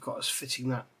Werk have got us fitting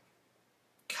that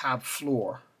cab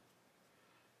floor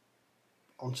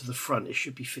onto the front. It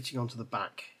should be fitting onto the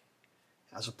back.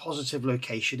 It has a positive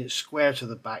location, it's square to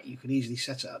the back, you can easily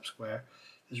set it up square.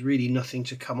 There's really nothing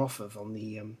to come off of on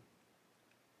the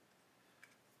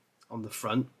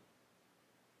front.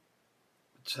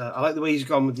 But, I like the way he's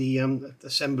gone with the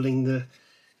assembling the.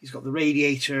 He's got the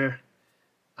radiator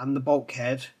and the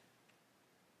bulkhead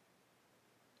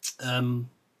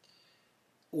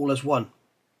all as one.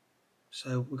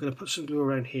 So we're going to put some glue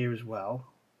around here as well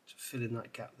to fill in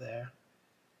that gap there.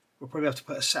 We'll probably have to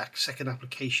put a second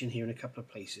application here in a couple of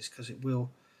places because it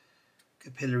will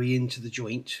capillary into the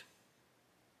joint.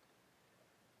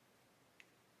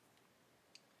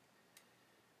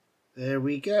 There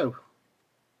we go.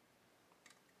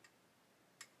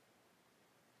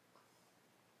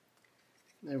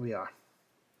 There we are.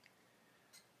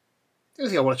 The other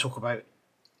thing I want to talk about,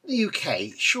 in the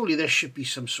UK, surely there should be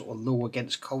some sort of law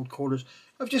against cold callers.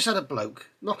 I've just had a bloke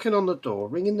knocking on the door,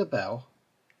 ringing the bell,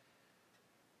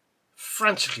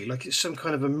 frantically, like it's some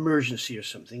kind of emergency or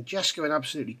something, just going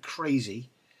absolutely crazy,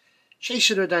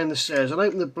 chasing her down the stairs. And I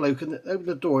open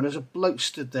the door and there's a bloke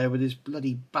stood there with his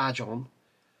bloody badge on.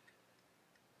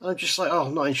 And I'm just like, oh,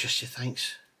 I'm not interested,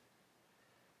 thanks.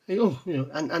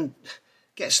 And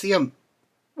gets the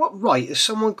what right has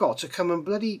someone got to come and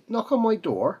bloody knock on my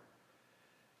door,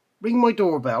 ring my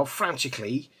doorbell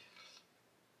frantically,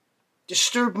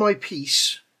 disturb my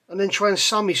peace, and then try and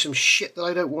sell me some shit that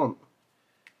I don't want?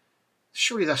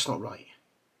 Surely that's not right.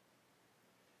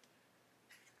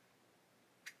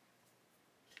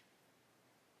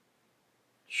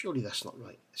 Surely that's not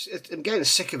right. I'm getting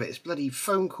sick of it. It's bloody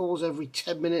phone calls every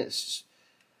 10 minutes.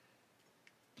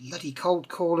 Bloody cold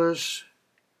callers.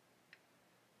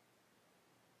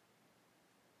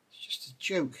 It's just a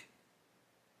joke.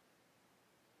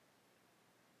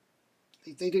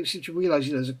 They don't seem to realise,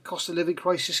 there's a cost of living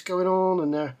crisis going on,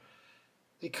 and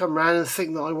they come round and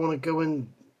think that I want to go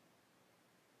and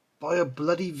buy a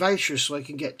bloody voucher so I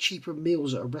can get cheaper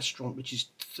meals at a restaurant which is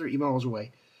 30 miles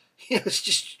away. It's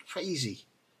just crazy.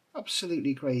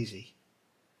 Absolutely crazy.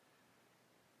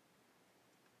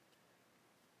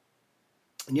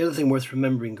 And the other thing worth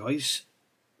remembering, guys,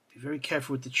 be very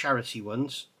careful with the charity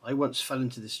ones. I once fell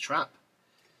into this trap.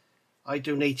 I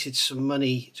donated some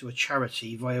money to a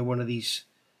charity via one of these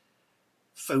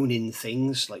phone-in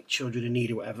things like Children in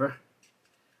Need or whatever,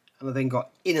 and I then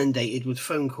got inundated with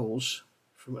phone calls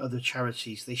from other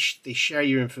charities. They share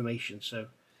your information, so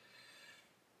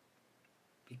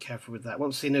be careful with that.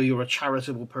 Once they know you're a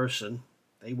charitable person,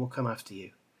 they will come after you.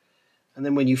 And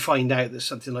then when you find out that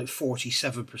something like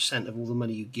 47% of all the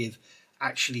money you give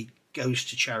actually goes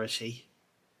to charity,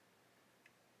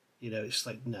 it's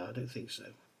like, no, I don't think so.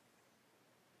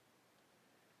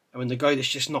 I mean, the guy that's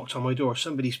just knocked on my door,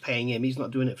 somebody's paying him, he's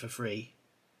not doing it for free.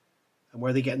 And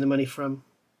where are they getting the money from?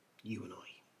 You and I.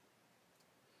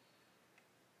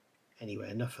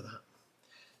 Anyway, enough of that.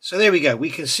 So there we go. We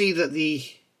can see that the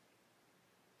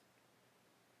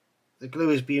glue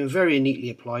is being very neatly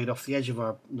applied off the edge of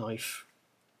our knife.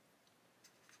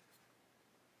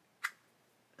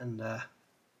 And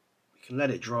we can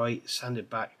let it dry, sand it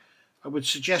back. I would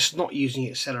suggest not using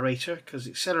accelerator, because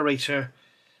accelerator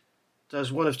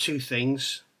does one of two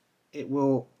things. It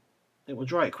will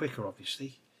dry it quicker,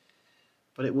 obviously,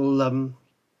 but it will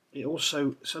it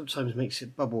also sometimes makes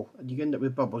it bubble, and you end up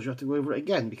with bubbles. You have to go over it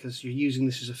again because you're using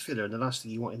this as a filler, and the last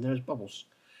thing you want in there is bubbles.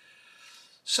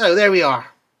 So there we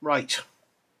are. Right,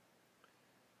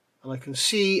 and I can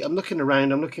see, I'm looking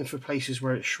around, I'm looking for places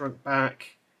where it's shrunk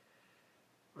back.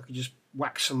 I could just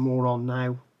whack some more on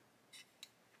now.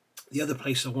 The other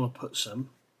place I want to put some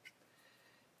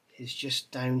is just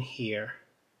down here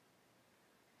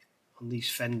on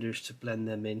these fenders to blend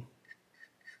them in.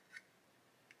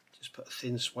 Just put a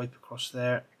thin swipe across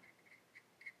there.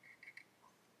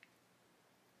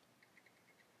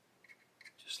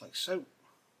 Just like so. And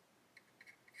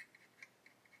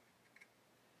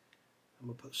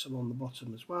we'll put some on the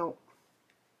bottom as well.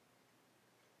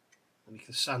 And we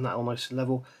can sand that all nice and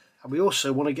level. And we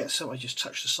also want to get some, I just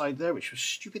touched the side there, which was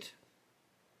stupid.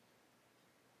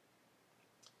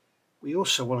 We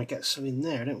also want to get some in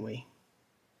there, don't we?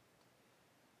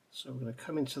 So we're going to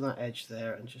come into that edge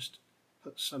there and just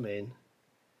put some in,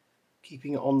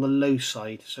 keeping it on the low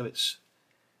side, so it's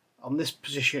on this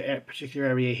particular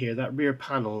area here. That rear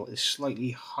panel is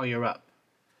slightly higher up,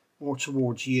 more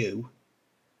towards you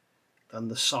than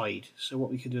the side. So what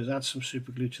we can do is add some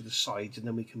super glue to the sides, and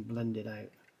then we can blend it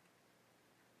out.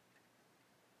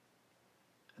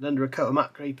 And under a coat of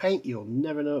matte grey paint, you'll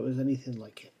never know it was anything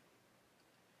like it.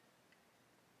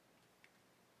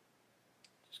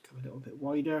 Just come a little bit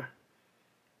wider,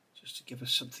 just to give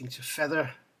us something to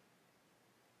feather.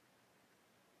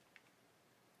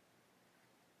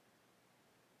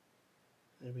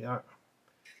 There we are.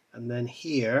 And then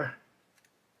here,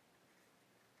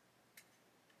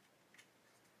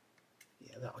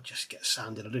 yeah, that'll just get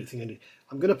sanded. I don't think I need.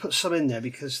 I'm going to put some in there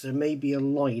because there may be a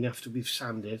line after we've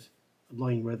sanded, a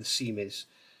line where the seam is.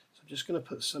 So I'm just going to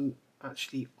put some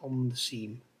actually on the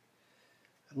seam.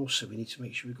 And also we need to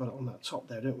make sure we've got it on that top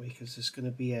there, don't we? Because there's going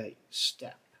to be a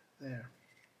step there.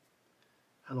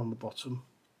 And on the bottom.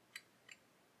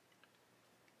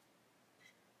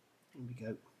 There we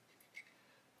go.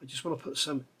 I just want to put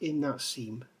some in that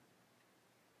seam.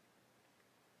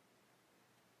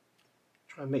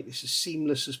 Try and make this as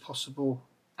seamless as possible.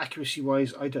 Accuracy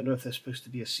wise, I don't know if there's supposed to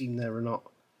be a seam there or not.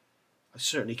 I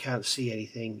certainly can't see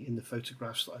anything in the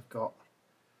photographs that I've got.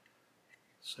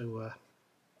 So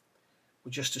we'll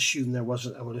just assume there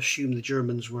wasn't. I will assume the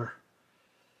Germans were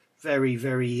very,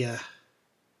 very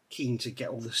keen to get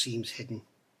all the seams hidden.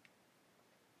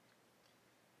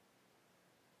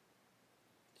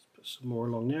 Some more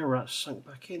along there where that's sunk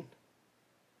back in.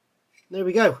 There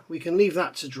we go. We can leave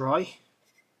that to dry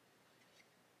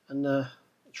and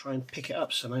try and pick it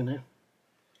up somehow now.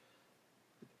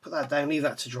 Put that down, leave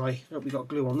that to dry. Oh, we've got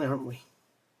glue on there, haven't we?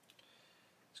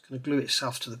 It's going to glue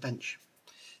itself to the bench.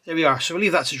 There we are. So we'll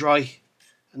leave that to dry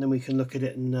and then we can look at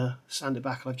it and sand it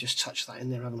back. And I've just touched that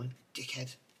in there, haven't I?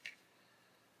 Dickhead.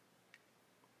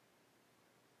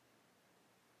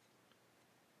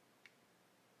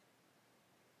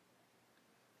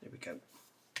 There we go.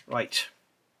 Right.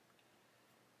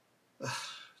 Ugh,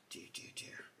 dear, dear,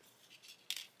 dear.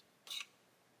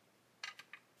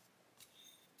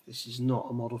 This is not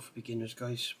a model for beginners,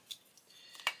 guys.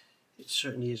 It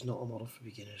certainly is not a model for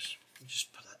beginners. We'll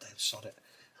just put that down, sod it.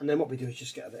 And then what we do is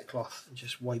just get a bit of cloth and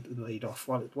just wipe the blade off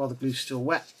while the glue's still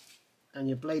wet. And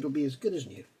your blade will be as good as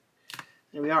new.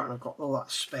 There we are, and I've got all that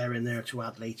spare in there to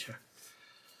add later.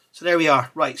 So there we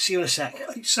are. Right, see you in a sec.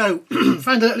 Right, so,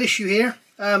 found a little issue here.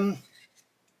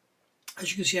 As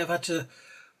you can see, I've had to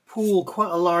pull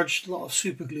quite a large lot of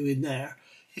super glue in there.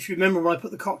 If you remember when I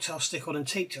put the cocktail stick on and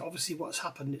taped it, obviously what's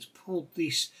happened is pulled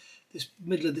this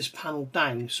middle of this panel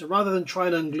down. So rather than try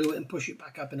and unglue it and push it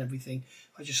back up and everything,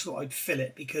 I just thought I'd fill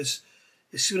it, because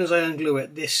as soon as I unglue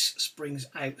it, this springs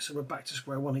out. So we're back to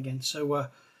square one again. So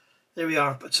there we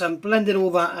are. But blended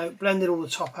all that out, blended all the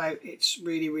top out. It's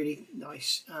really, really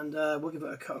nice. And we'll give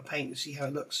it a coat of paint and see how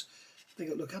it looks. I think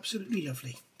it'll look absolutely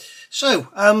lovely. So,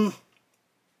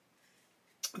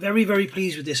 very, very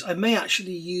pleased with this. I may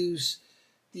actually use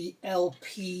the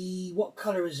LP, what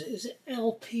colour is it? Is it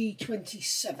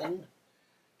LP27?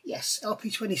 Yes,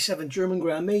 LP27 German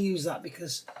grey. I may use that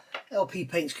because LP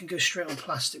paints can go straight on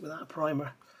plastic without a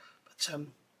primer. But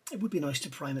it would be nice to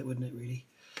prime it, wouldn't it, really?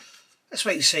 Let's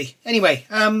wait and see. Anyway,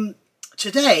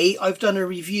 today I've done a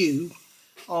review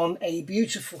on a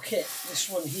beautiful kit, this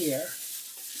one here.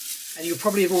 And you'll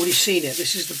probably have already seen it.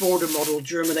 This is the border model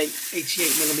German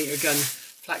 88mm gun,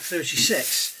 Flak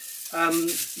 36,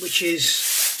 which is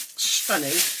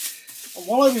stunning. And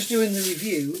while I was doing the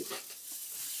review,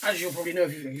 as you'll probably know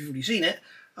if you've already seen it,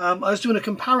 I was doing a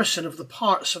comparison of the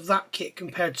parts of that kit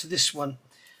compared to this one,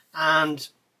 and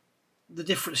the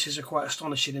differences are quite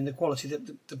astonishing in the quality.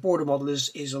 The border model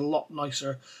is a lot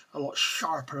nicer, a lot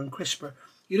sharper and crisper.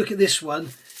 You look at this one,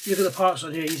 you look at the parts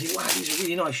on here, and you think, wow, these are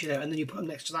really nice, you know, and then you put them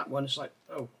next to that one, it's like,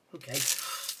 oh, okay.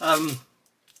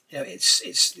 You know,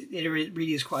 it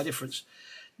really is quite a difference.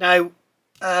 Now,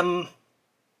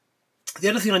 the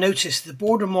other thing I noticed, the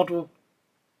border model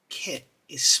kit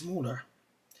is smaller,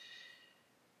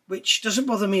 which doesn't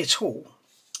bother me at all.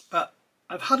 But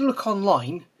I've had a look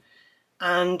online,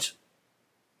 and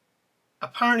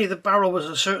apparently the barrel was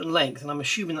a certain length, and I'm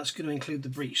assuming that's going to include the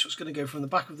breech. So it's going to go from the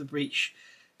back of the breech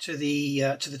to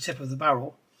the tip of the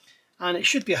barrel, and it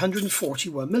should be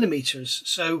 141 millimeters.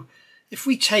 So if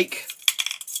we take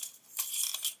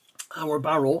our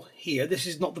barrel here, this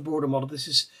is not the border model, this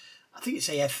is, I think it's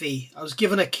AFE. I was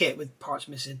given a kit with parts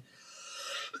missing.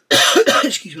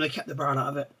 Excuse me, I kept the barrel out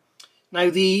of it. Now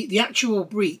the actual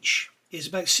breech is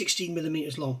about 16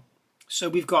 millimeters long. So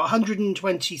we've got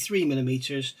 123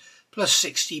 millimeters plus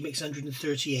 60 makes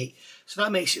 138. So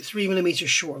that makes it 3 millimeters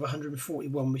short of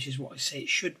 141, which is what I say it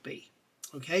should be.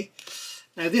 Okay.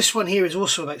 Now this one here is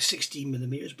also about 16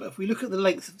 millimeters, but if we look at the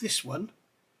length of this one,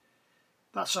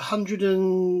 that's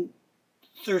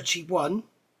 131.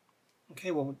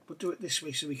 Okay, well, we'll do it this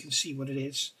way so we can see what it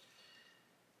is.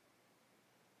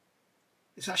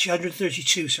 It's actually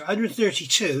 132, so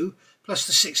 132 plus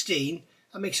the 16,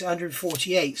 that makes it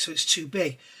 148, so it's too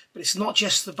big. But it's not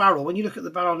just the barrel. When you look at the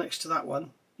barrel next to that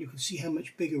one, you can see how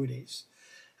much bigger it is.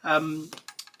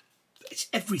 It's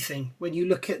everything. When you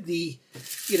look at the,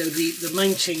 the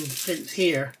mounting plinth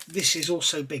here, this is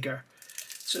also bigger.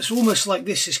 So it's almost like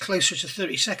this is closer to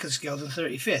 32nd scale than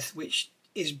 35th, which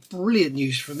is brilliant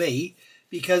news for me,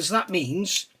 because that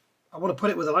means I want to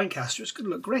put it with a Lancaster. It's going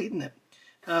to look great, isn't it?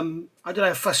 I don't know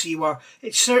how fussy you are.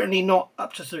 It's certainly not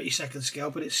up to 32nd scale,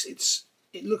 but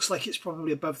it looks like it's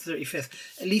probably above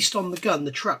 35th. At least on the gun,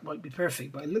 the truck might be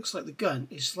perfect, but it looks like the gun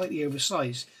is slightly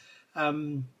oversized.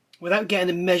 Without getting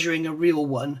and measuring a real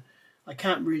one, I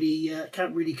can't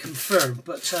really confirm.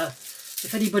 But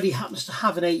if anybody happens to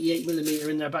have an 88mm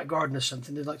in their back garden or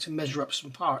something, they'd like to measure up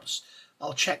some parts,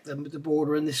 I'll check them with the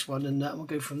border and this one, and we'll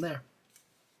go from there.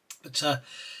 But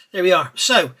there we are.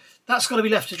 So that's got to be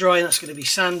left to dry, and that's going to be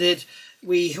sanded.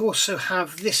 We also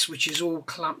have this, which is all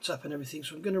clamped up and everything.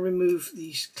 So I'm going to remove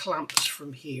these clamps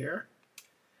from here,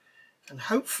 and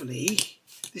hopefully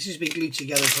this has been glued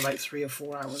together for about 3 or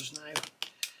 4 hours now.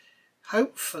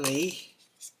 Hopefully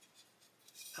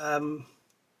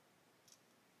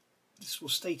this will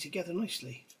stay together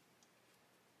nicely.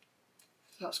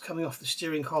 That's coming off the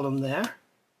steering column there.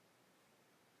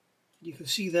 You can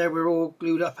see there we're all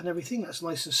glued up and everything. That's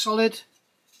nice and solid.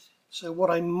 So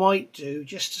what I might do,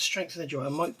 just to strengthen the joint, I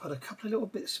might put a couple of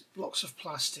little blocks of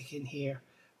plastic in here,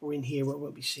 or in here where it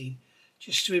won't be seen,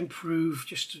 just to improve,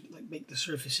 just to like make the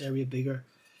surface area bigger,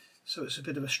 so it's a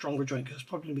bit of a stronger joint, because it's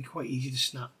probably going to be quite easy to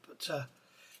snap, but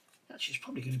actually it's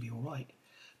probably going to be all right.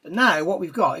 But now what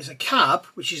we've got is a cab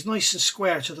which is nice and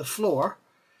square to the floor.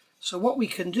 So what we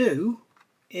can do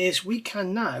is we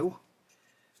can now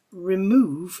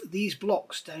remove these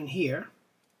blocks down here,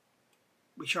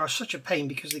 which are such a pain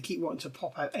because they keep wanting to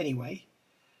pop out anyway.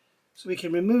 So we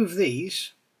can remove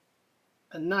these,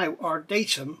 and now our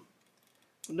datum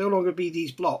will no longer be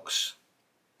these blocks.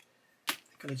 I'm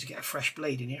going to need to get a fresh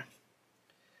blade in here.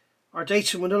 Our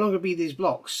datum will no longer be these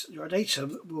blocks. Our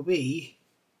datum will be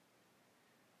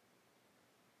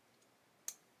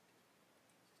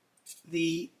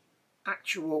the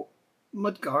actual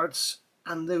mudguards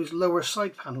and those lower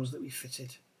side panels that we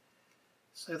fitted.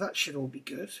 So that should all be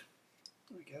good.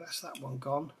 There we go, that's that one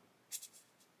gone.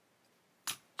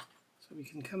 So we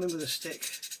can come in with a stick,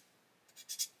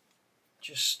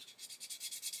 just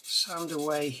sand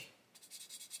away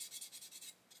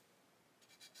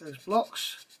those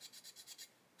blocks.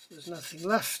 There's nothing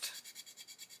left.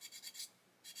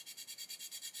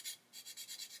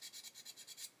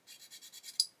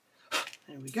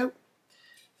 There we go.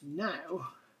 Now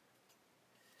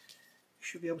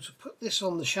should be able to put this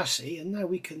on the chassis, and now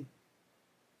we can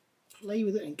play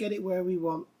with it and get it where we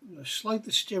want. I'm going to slide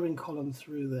the steering column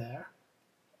through there,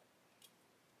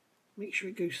 make sure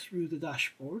it goes through the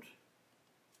dashboard.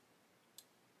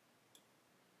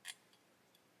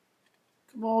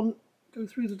 Come on, go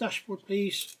through the dashboard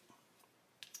please.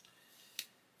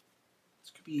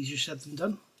 This could be easier said than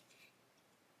done.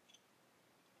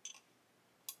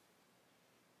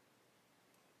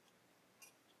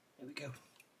 There we go.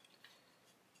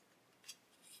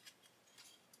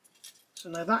 So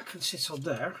now that can sit on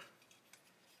there.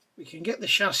 We can get the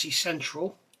chassis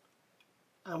central,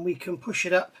 and we can push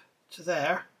it up to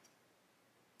there,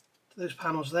 to those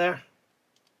panels there,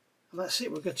 and that's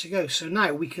it, we're good to go. So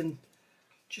now we can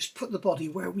just put the body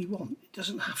where we want. It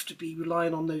doesn't have to be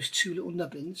relying on those two little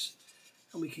nubbins,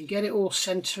 and we can get it all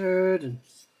centered and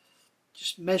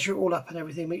just measure it all up and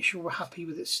everything, make sure we're happy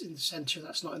with it in the center.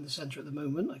 That's not in the center at the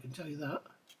moment, I can tell you that.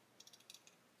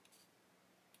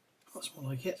 That's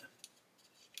more like it.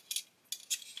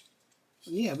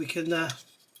 And yeah, we can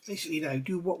basically now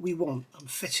do what we want and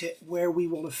fit it where we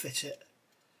want to fit it,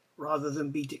 rather than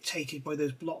be dictated by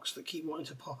those blocks that keep wanting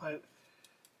to pop out.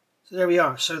 So there we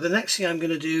are. So the next thing I'm going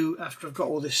to do after I've got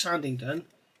all this sanding done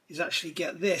is actually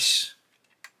get this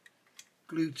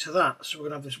glued to that. So we're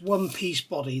going to have this one piece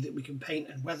body that we can paint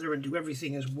and weather and do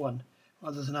everything as one,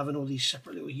 rather than having all these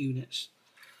separate little units.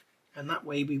 And that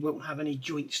way we won't have any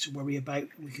joints to worry about,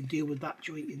 and we can deal with that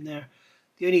joint in there.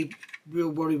 The only real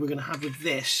worry we're going to have with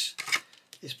this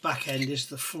back end is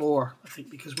the floor, I think,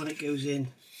 because when it goes in,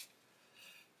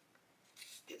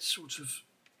 it's sort of,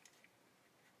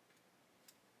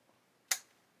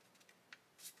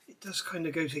 it does kind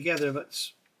of go together,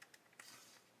 but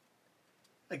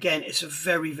again, it's a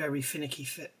very, very finicky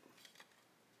fit.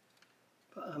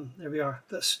 But there we are.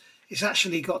 It's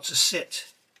actually got to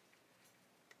sit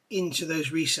into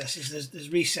those recesses. There's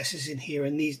recesses in here,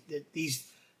 and these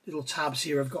little tabs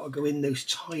here have got to go in those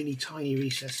tiny, tiny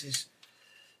recesses,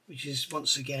 which is,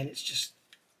 once again, it's just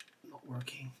not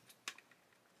working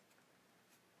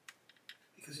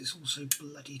because it's also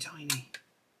bloody tiny.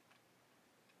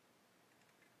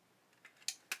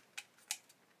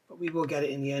 But we will get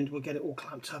it in the end. We'll get it all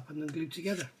clamped up and then glued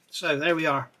together. So there we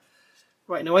are.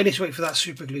 Right, now I need to wait for that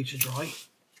super glue to dry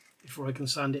before I can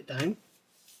sand it down,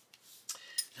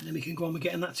 and then we can go on with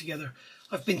getting that together.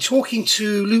 I've been talking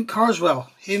to Luke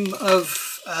Carswell, him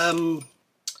of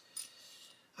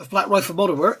Black Rifle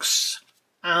Bodyworks,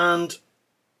 and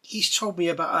he's told me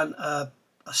about a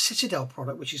Citadel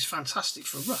product which is fantastic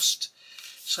for rust.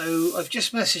 So I've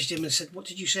just messaged him and said, what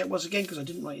did you say it was again? Because I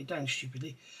didn't write it down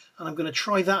stupidly. And I'm going to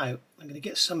try that out. I'm going to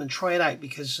get some and try it out,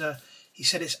 because he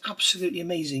said it's absolutely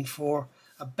amazing for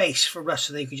a base for rust,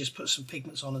 so they could just put some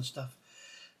pigments on and stuff.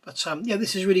 But yeah,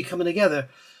 this is really coming together.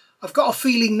 I've got a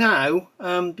feeling now,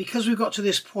 because we've got to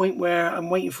this point where I'm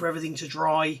waiting for everything to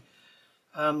dry,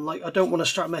 like I don't want to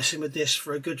start messing with this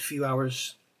for a good few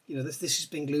hours. You know, this has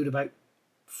been glued about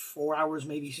 4 hours,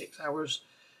 maybe 6 hours.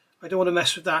 I don't want to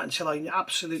mess with that until I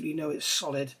absolutely know it's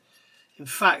solid. In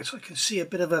fact, I can see a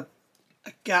bit of a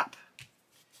gap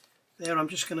there. I'm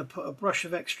just going to put a brush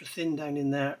of extra thin down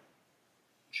in there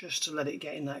just to let it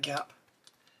get in that gap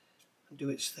and do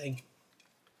its thing.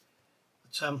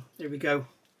 But there we go.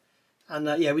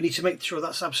 And yeah, we need to make sure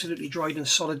that's absolutely dried and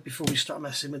solid before we start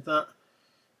messing with that,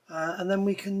 and then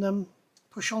we can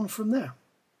push on from there.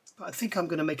 But I think I'm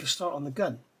going to make a start on the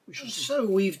gun. So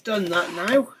we've done that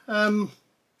now.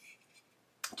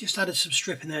 Just added some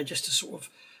strip in there just to sort of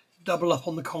double up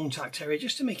on the contact area,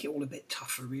 just to make it all a bit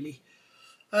tougher, really.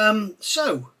 The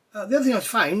other thing I've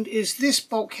found is this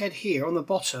bulkhead here on the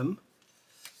bottom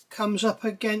comes up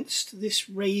against this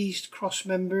raised cross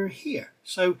member here,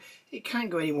 so it can't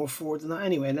go any more forward than that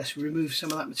anyway, unless we remove some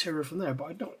of that material from there. But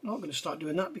I'm not going to start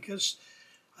doing that because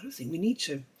I don't think we need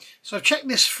to. So I've checked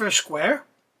this for a square,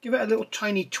 give it a little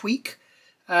tiny tweak,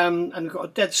 and we've got a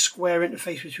dead square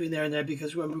interface between there and there,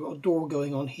 because we've got a door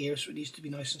going on here, so it needs to be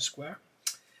nice and square.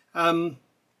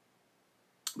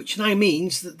 Which now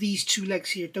means that these two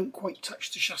legs here don't quite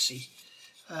touch the chassis.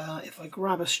 If I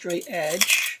grab a straight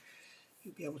edge,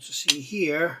 you'll be able to see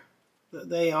here that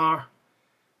they are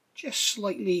just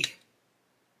slightly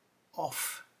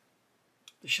off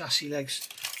the chassis legs.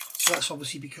 So that's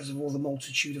obviously because of all the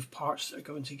multitude of parts that are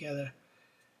going together.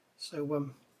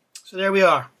 So so there we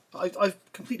are. But I've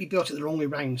completely built it the wrong way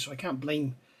round, so I can't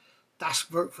blame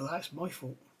Werk for that. It's my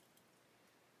fault.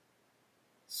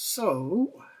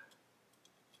 So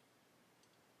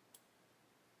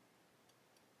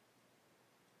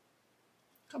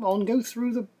come on, go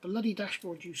through the bloody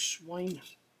dashboard, you swine.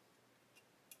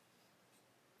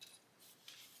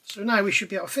 So now we should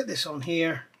be able to fit this on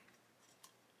here.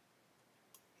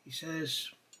 He says,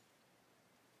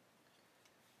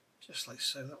 just like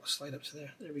so. That will slide up to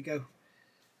there. There we go.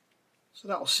 So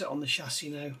that will sit on the chassis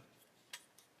now. And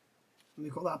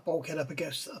we've got that bulkhead up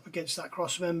against that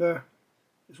cross member.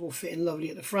 It's all fitting lovely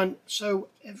at the front. So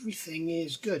everything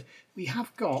is good. We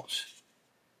have got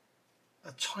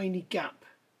a tiny gap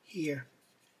here.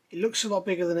 It looks a lot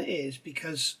bigger than it is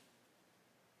because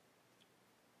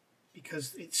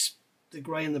it's the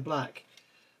grey and the black,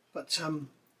 but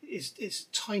it's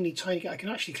tiny gap. I can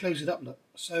actually close it up, look,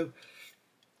 so I'm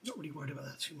not really worried about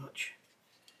that too much.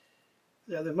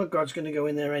 Yeah, the mudguard's going to go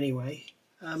in there anyway.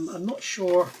 I'm not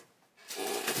sure.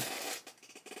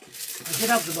 I did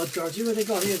have the mudguards here. Where they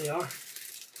got? Here they are.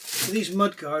 So these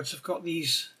mudguards have got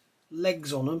these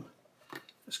legs on them.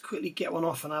 Let's quickly get one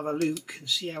off and have a look and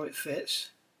see how it fits.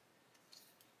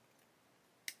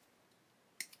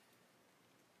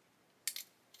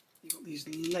 You've got these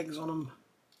legs on them.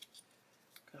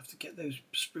 I have to get those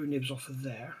sprue nibs off of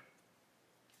there,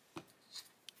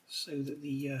 so that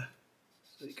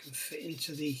so it can fit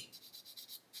into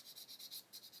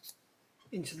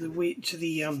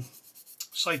the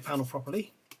side panel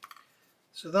properly.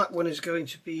 So that one is going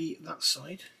to be that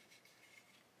side.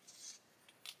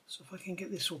 So if I can get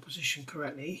this all positioned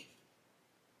correctly,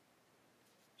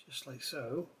 just like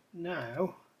so,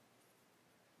 now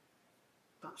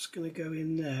that's going to go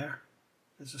in there.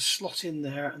 There's a slot in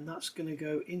there, and that's going to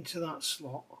go into that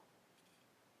slot.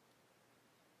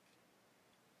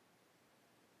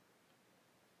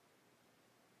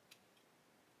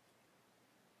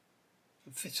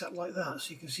 And fit up like that,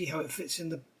 so you can see how it fits in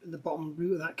the bottom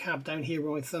root of that cab down here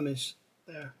where my thumb is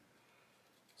there.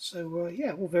 So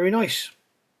yeah, all very nice.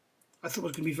 I thought it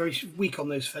was going to be very weak on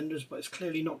those fenders, but it's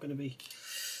clearly not going to be.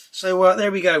 So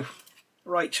there we go.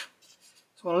 Right,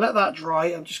 so I'll let that dry.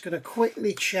 I'm just going to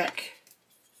quickly check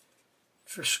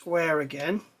for square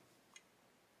again.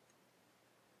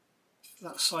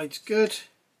 That side's good.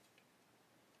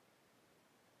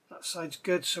 That side's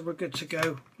good, so we're good to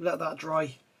go. Let that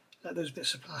dry. Let those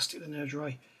bits of plastic in there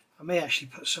dry. I may actually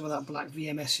put some of that black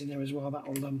VMS in there as well.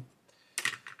 That'll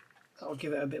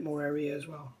give it a bit more area as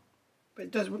well. But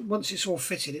it does, once it's all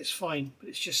fitted, it's fine. But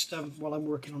it's just while I'm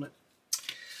working on it.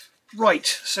 Right,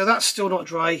 so that's still not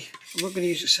dry. I'm not going to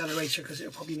use accelerator because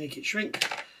it'll probably make it shrink.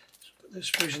 So put those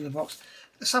screws in the box.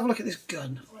 Let's have a look at this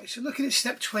gun. Right, so looking at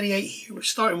step 28 here, we're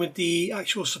starting with the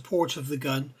actual support of the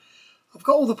gun. I've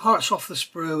got all the parts off the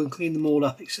sprue and cleaned them all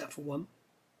up except for one.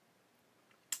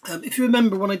 If you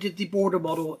remember when I did the border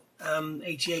model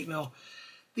 88mm,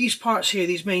 these parts here,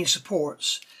 these main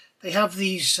supports, they have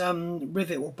these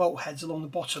rivet or bolt heads along the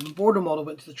bottom. The border model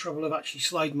went to the trouble of actually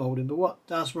slide moulding, but what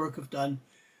Werk have done,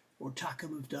 or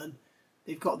Takum have done,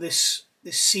 they've got this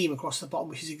seam across the bottom,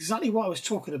 which is exactly what I was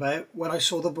talking about when I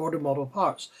saw the border model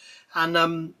parts.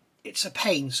 And it's a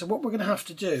pain. So what we're going to have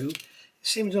to do, it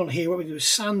seems on here, what we do is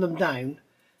sand them down,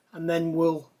 and then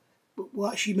we'll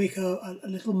actually make a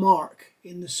little mark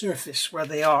in the surface where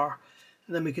they are,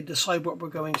 and then we can decide what we're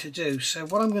going to do. So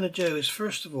what I'm going to do is,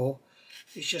 first of all,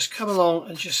 is just come along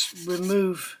and just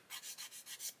remove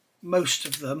most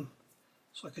of them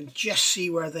so I can just see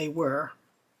where they were,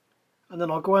 and then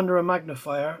I'll go under a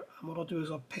magnifier, and what I'll do is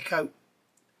I'll pick out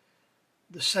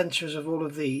the centres of all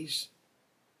of these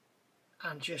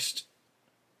and just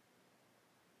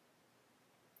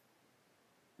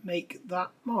make that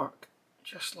mark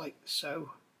just like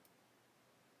so.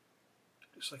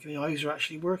 Looks like my eyes are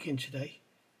actually working today.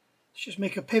 Let's just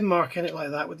make a pin mark in it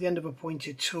like that with the end of a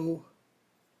pointed tool.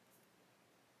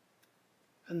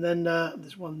 And then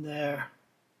there's one there.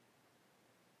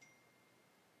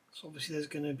 So obviously there's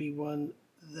going to be one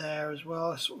there as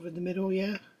well, sort of in the middle,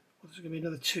 yeah. Well, there's going to be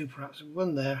another two perhaps,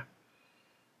 one there,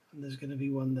 and there's going to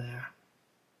be one there.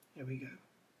 There we go.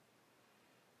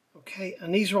 Okay,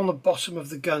 and these are on the bottom of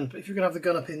the gun, but if you're going to have the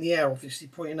gun up in the air, obviously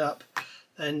pointing up,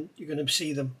 then you're going to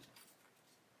see them.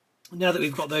 Now that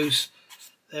we've got those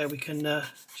there, we can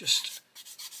just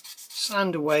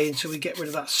sand away until we get rid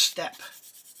of that step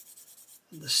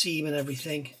and the seam and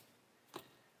everything.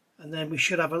 And then we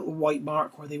should have a little white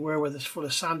mark where they were, where there's full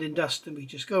of sand and dust, and we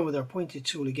just go with our pointed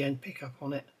tool again, pick up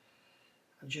on it,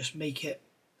 and just make it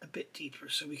a bit deeper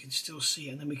so we can still see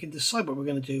it. And then we can decide what we're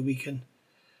going to do. We can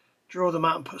draw them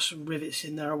out and put some rivets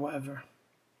in there or whatever.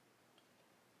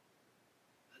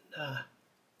 And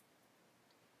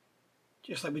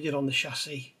just like we did on the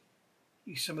chassis,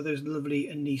 use some of those lovely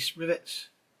Anise rivets.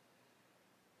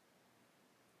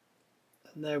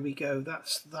 And there we go,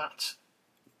 that's that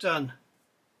done.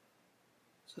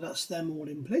 So that's them all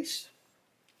in place.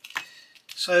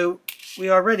 So we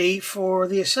are ready for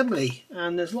the assembly,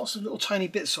 and there's lots of little tiny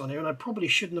bits on here, and I probably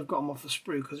shouldn't have got them off the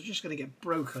sprue because they're just going to get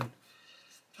broken.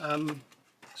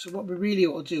 So what we really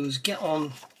ought to do is get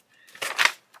on,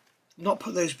 not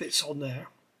put those bits on there.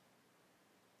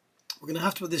 We're going to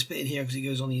have to put this bit in here because it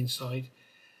goes on the inside.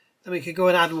 Then we can go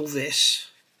and add all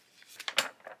this,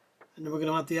 and then we're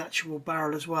going to add the actual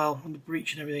barrel as well, and the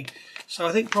breech and everything. So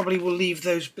I think probably we'll leave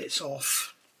those bits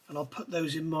off, and I'll put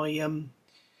those in my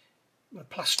my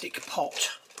plastic pot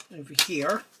over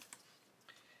here.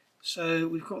 So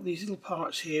we've got these little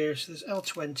parts here. So there's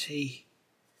L20.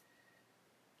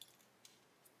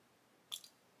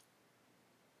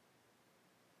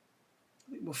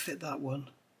 I think we'll fit that one.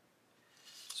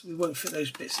 So we won't fit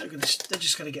those bits. They're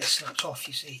just going to get snapped off,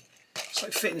 you see. It's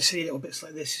like fitting silly little bits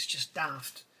like this. It's just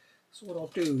daft. So what I'll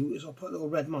do is I'll put a little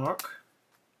red mark.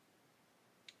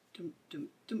 Dum, dum,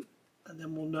 dum, and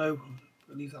then we'll know.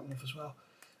 We'll leave that one off as well.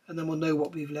 And then we'll know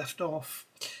what we've left off.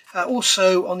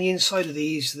 Also, on the inside of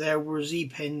these, there were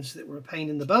Z-pins that were a pain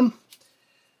in the bum.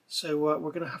 So we're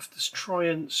going to have to try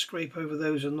and scrape over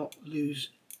those and not lose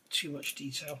too much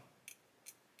detail.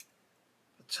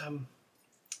 But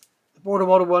the border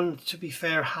model one, to be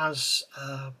fair, has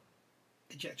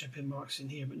ejector pin marks in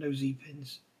here, but no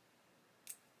Z-pins.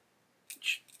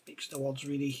 Makes no odds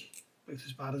really, both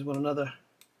as bad as one another.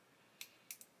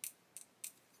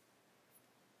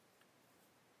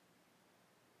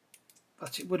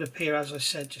 But it would appear, as I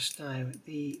said just now,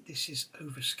 this is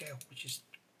overscale, which is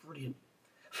brilliant.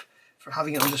 For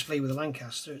having it on display with a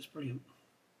Lancaster, it's brilliant.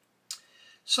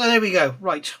 So there we go,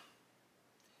 right.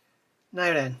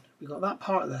 Now then, we've got that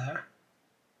part there.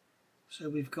 So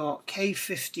we've got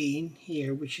K15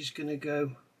 here, which is going to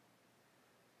go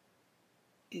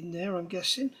in there, I'm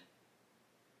guessing.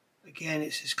 Again,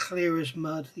 it's as clear as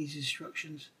mud, these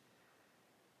instructions.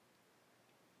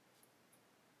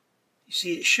 You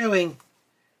see it's showing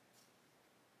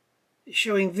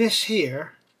this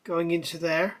here going into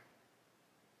there,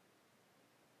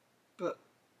 but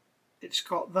it's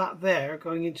got that there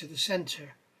going into the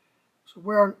center. So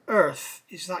where on earth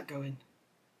is that going?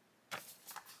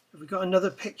 Have we got another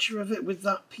picture of it with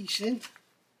that piece in?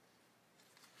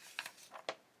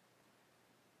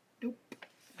 Nope,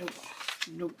 nope,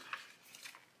 nope.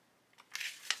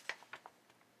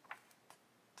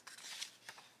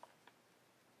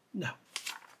 No.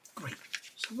 Great.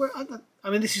 So where, I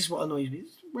mean, this is what annoys me.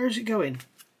 Where is it going?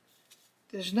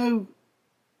 There's no...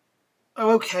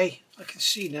 Oh, okay. I can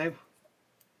see now.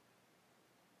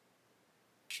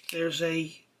 There's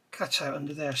a cutout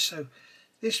under there. So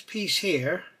this piece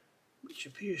here, which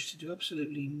appears to do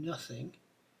absolutely nothing,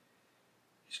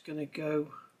 is going to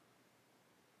go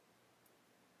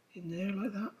in there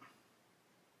like that.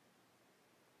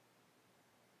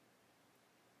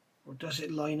 Or does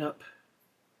it line up?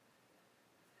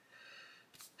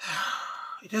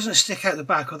 It doesn't stick out the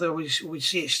back, although we'd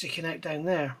see it sticking out down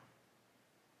there.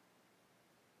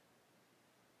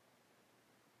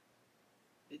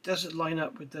 It doesn't line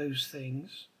up with those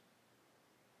things.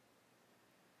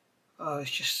 Oh, it's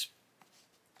just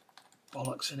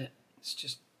bollocks in it. It's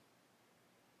just,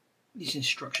 these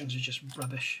instructions are just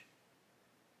rubbish.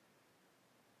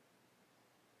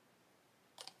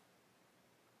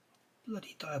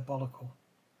 Bloody diabolical.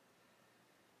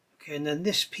 Okay, and then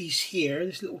this piece here,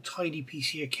 this little tiny piece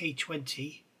here,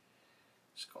 K20,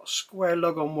 it's got a square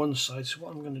lug on one side. So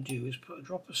what I'm going to do is put a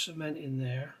drop of cement in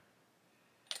there,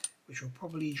 which will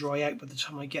probably dry out by the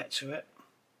time I get to it.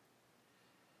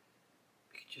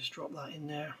 We could just drop that in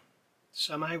there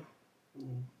somehow.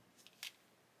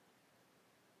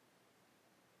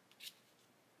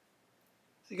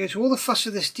 They go to all the fuss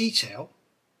of this detail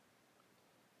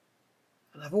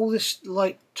and have all this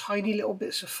like tiny little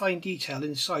bits of fine detail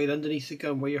inside underneath the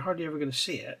gun where you're hardly ever going to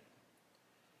see it,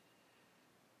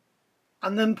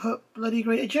 and then put bloody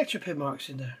great ejector pin marks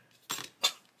in there.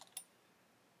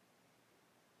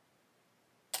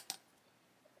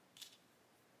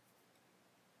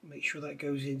 Make sure that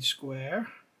goes in square.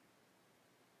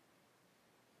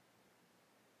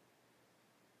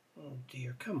 Oh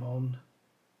dear, come on.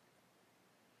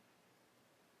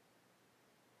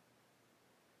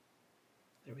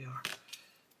 There we are.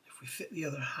 If we fit the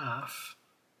other half,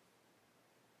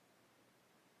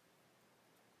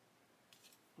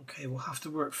 okay, we'll have to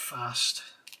work fast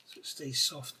so it stays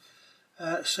soft.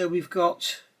 So we've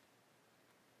got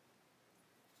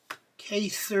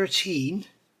K13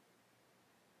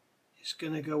 is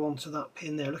going to go onto that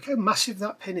pin there. Look how massive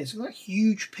that pin is. Look at that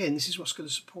huge pin. This is what's going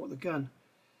to support the gun.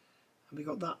 And we've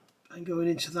got that and going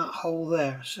into that hole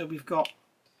there. So we've got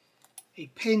a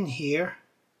pin here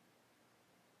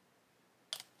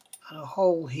and a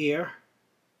hole here,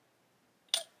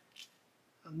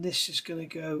 and this is going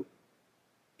to go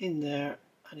in there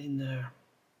and in there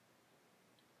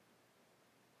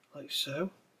like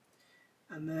so,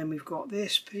 and then we've got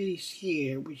this piece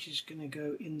here which is going to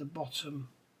go in the bottom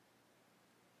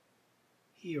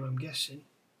here, I'm guessing.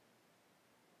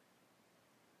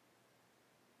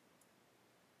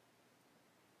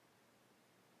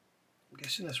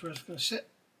 That's where it's going to sit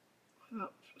like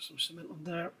that. Put some cement on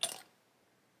there.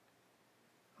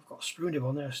 Got a sprue nib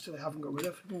on there still I haven't got rid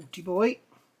of. Naughty boy.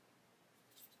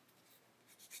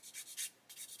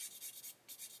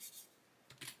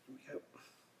 There we go.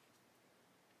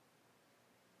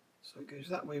 So it goes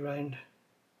that way round.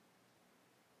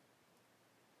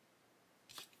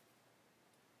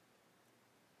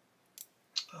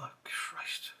 Oh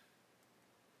Christ.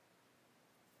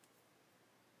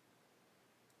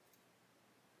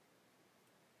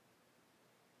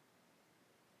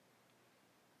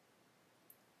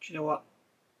 Do you know what?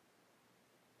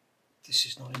 This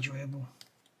is not enjoyable.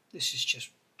 This is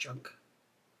just junk.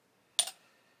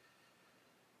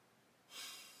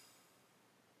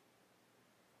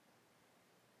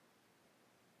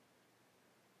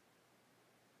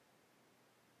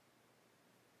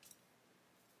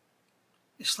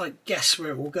 It's like guess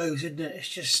where it all goes, isn't it? It's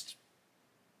just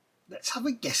let's have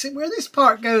a guess at where this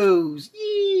part goes.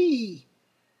 Yee!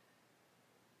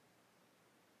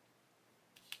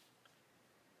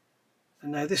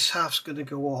 And now this half's going to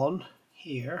go on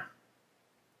here.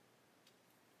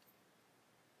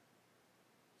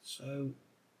 So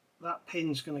that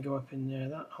pin's going to go up in there,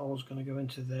 that hole's going to go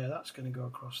into there, that's going to go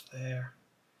across there.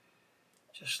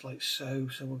 Just like so.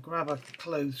 So we'll grab a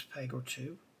clothes peg or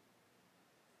two.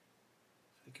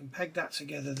 We can peg that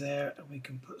together there, and we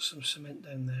can put some cement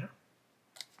down there.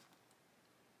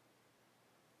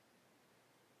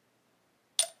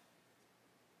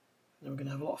 Then we're going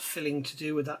to have a lot of filling to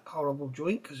do with that horrible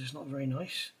joint because it's not very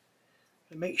nice.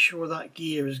 And make sure that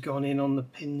gear has gone in on the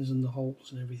pins and the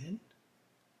holes and everything,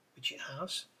 which it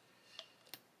has.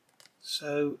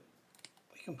 So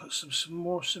we can put some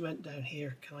more cement down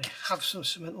here. Can I have some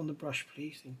cement on the brush,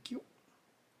 please? Thank you.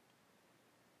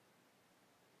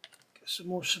 Get some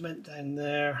more cement down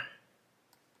there.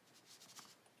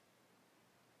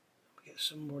 Get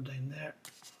some more down there.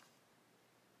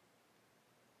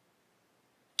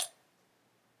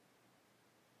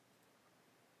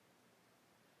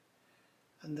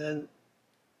 And then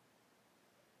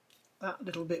that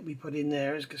little bit we put in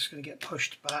there is just going to get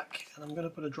pushed back, and I'm going to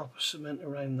put a drop of cement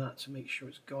around that to make sure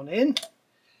it's gone in.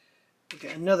 We'll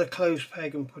get another clothes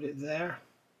peg and put it there.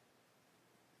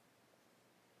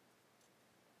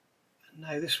 And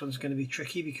now this one's going to be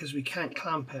tricky because we can't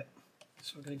clamp it.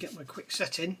 So I'm going to get my quick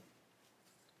setting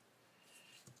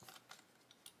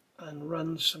and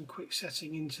run some quick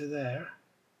setting into there.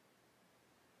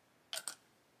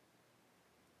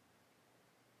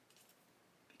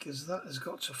 Because that has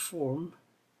got to form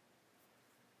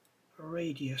a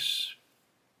radius.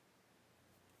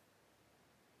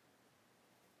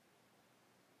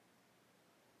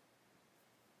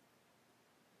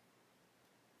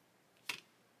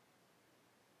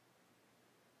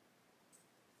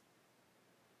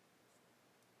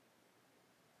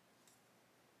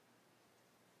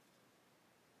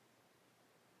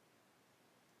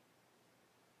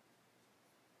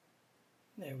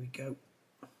 There we go.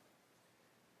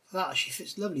 That actually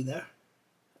fits lovely there.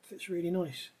 It fits really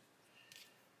nice.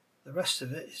 The rest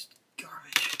of it is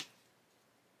garbage.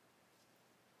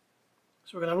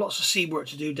 So we're going to have lots of seam work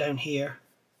to do down here.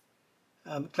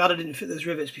 Glad I didn't fit those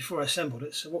rivets before I assembled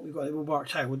it, so what we've got it all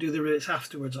marked out. We'll do the rivets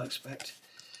afterwards, I expect.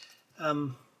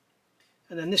 And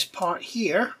then this part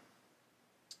here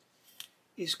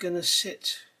is going to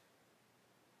sit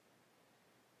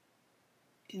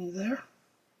in there.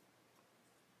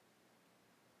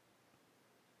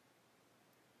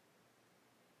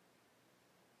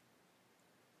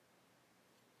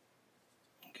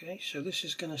 Okay, so this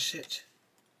is going to sit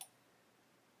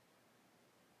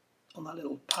on that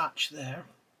little patch there.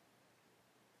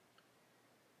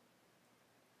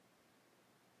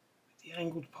 With the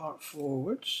angled part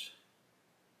forwards.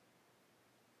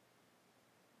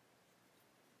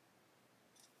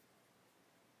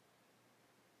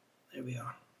 There we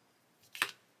are. So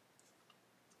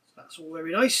that's all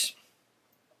very nice.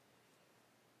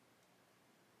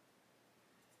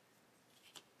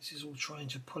 This is all trying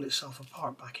to pull itself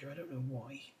apart back here, I don't know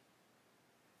why.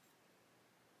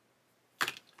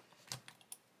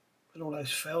 When all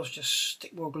else fails, just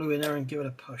stick more glue in there and give it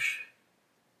a push.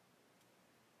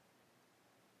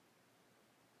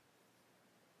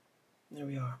 There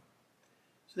we are.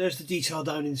 So there's the detail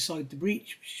down inside the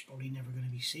breech, which is probably never going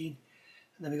to be seen.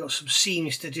 And then we've got some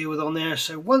seams to deal with on there.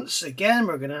 So once again,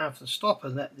 we're going to have to stop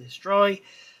and let this dry,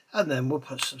 and then we'll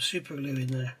put some super glue in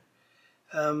there.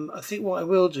 I think what I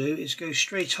will do is go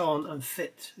straight on and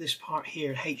fit this part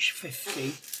here,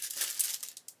 H50.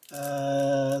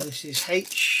 This is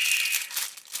H.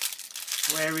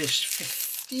 Where is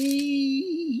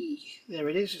 50? There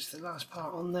it is, it's the last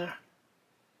part on there.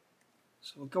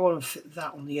 So we'll go on and fit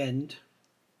that on the end.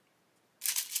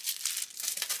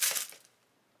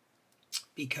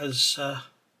 Because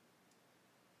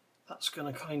that's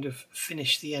going to kind of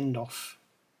finish the end off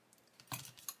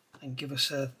and give us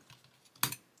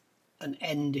an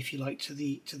end, if you like, to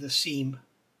the seam.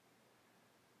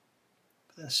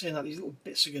 But then saying that, these little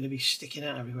bits are going to be sticking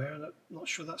out everywhere, and I'm not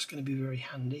sure that's going to be very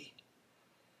handy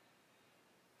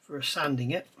for sanding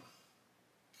it.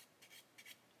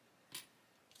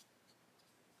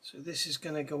 So this is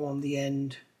going to go on the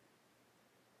end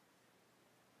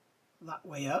that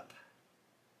way up.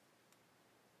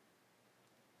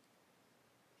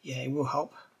 Yeah, it will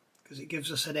help because it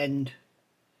gives us an end.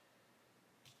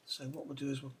 So what we'll do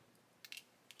is we'll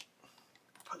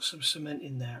put some cement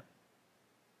in there.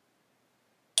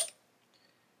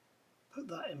 Put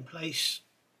that in place,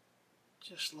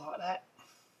 just like that.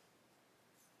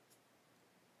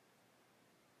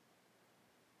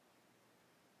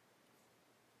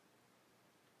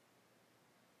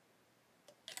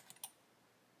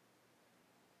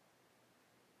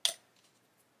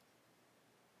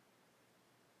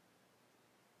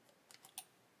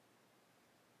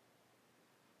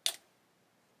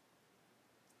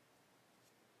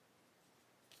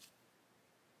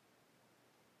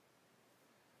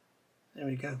 There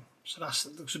we go. So that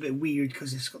looks a bit weird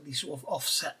because it's got these sort of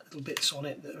offset little bits on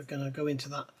it that are going to go into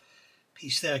that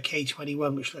piece there,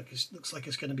 K21, which looks like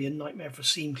it's going to be a nightmare for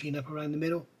seam cleanup around the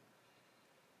middle.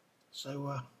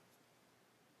 So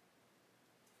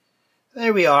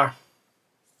there we are.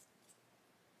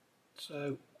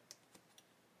 So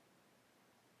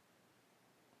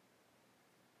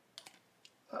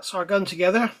that's our gun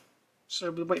together.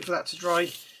 So we'll wait for that to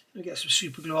dry. We'll get some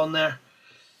super glue on there.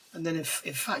 And then in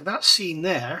fact that seam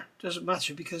there doesn't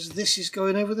matter because this is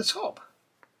going over the top.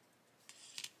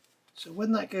 So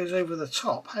when that goes over the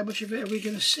top, how much of it are we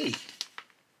going to see?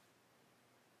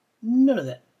 None of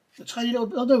it. A tiny little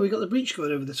bit. Oh no, we've got the breech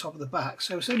going over the top of the back.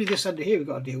 So it's only this under here we've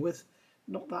got to deal with,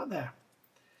 not that there.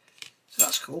 So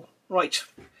that's cool. Right.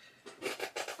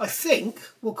 I think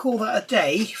we'll call that a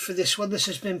day for this one. This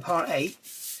has been part 8.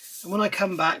 And when I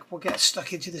come back, we'll get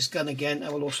stuck into this gun again,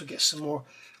 and we'll also get some more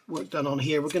work done on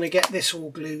here. We're going to get this all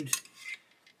glued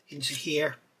into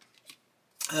here,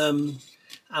 and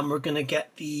we're going to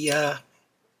get the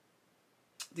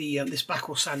this back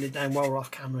all sanded down while we're off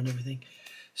camera and everything.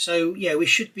 So yeah, we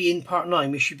should be in part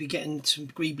 9. We should be getting some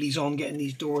greeblies on, getting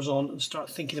these doors on, and start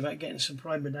thinking about getting some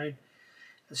primer down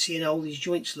and seeing how all these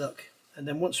joints look. And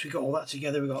then once we've got all that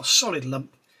together, we've got a solid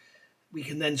lump, we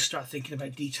can then start thinking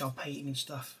about detail painting and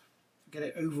stuff. Get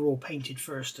it overall painted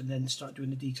first and then start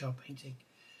doing the detail painting.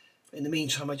 But in the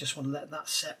meantime, I just want to let that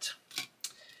set.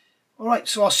 Alright,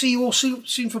 so I'll see you all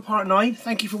soon for part 9.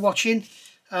 Thank you for watching.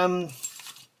 Hope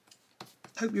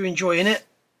you're enjoying it.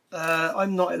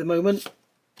 I'm not at the moment.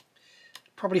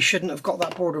 Probably shouldn't have got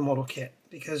that border model kit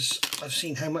because I've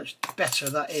seen how much better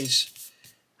that is.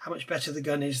 How much better the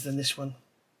gun is than this one.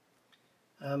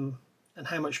 And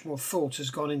how much more thought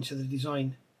has gone into the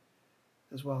design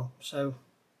as well. So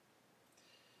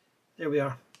there we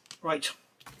are. Right,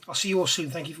 I'll see you all soon.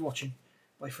 Thank you for watching.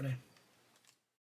 Bye for now.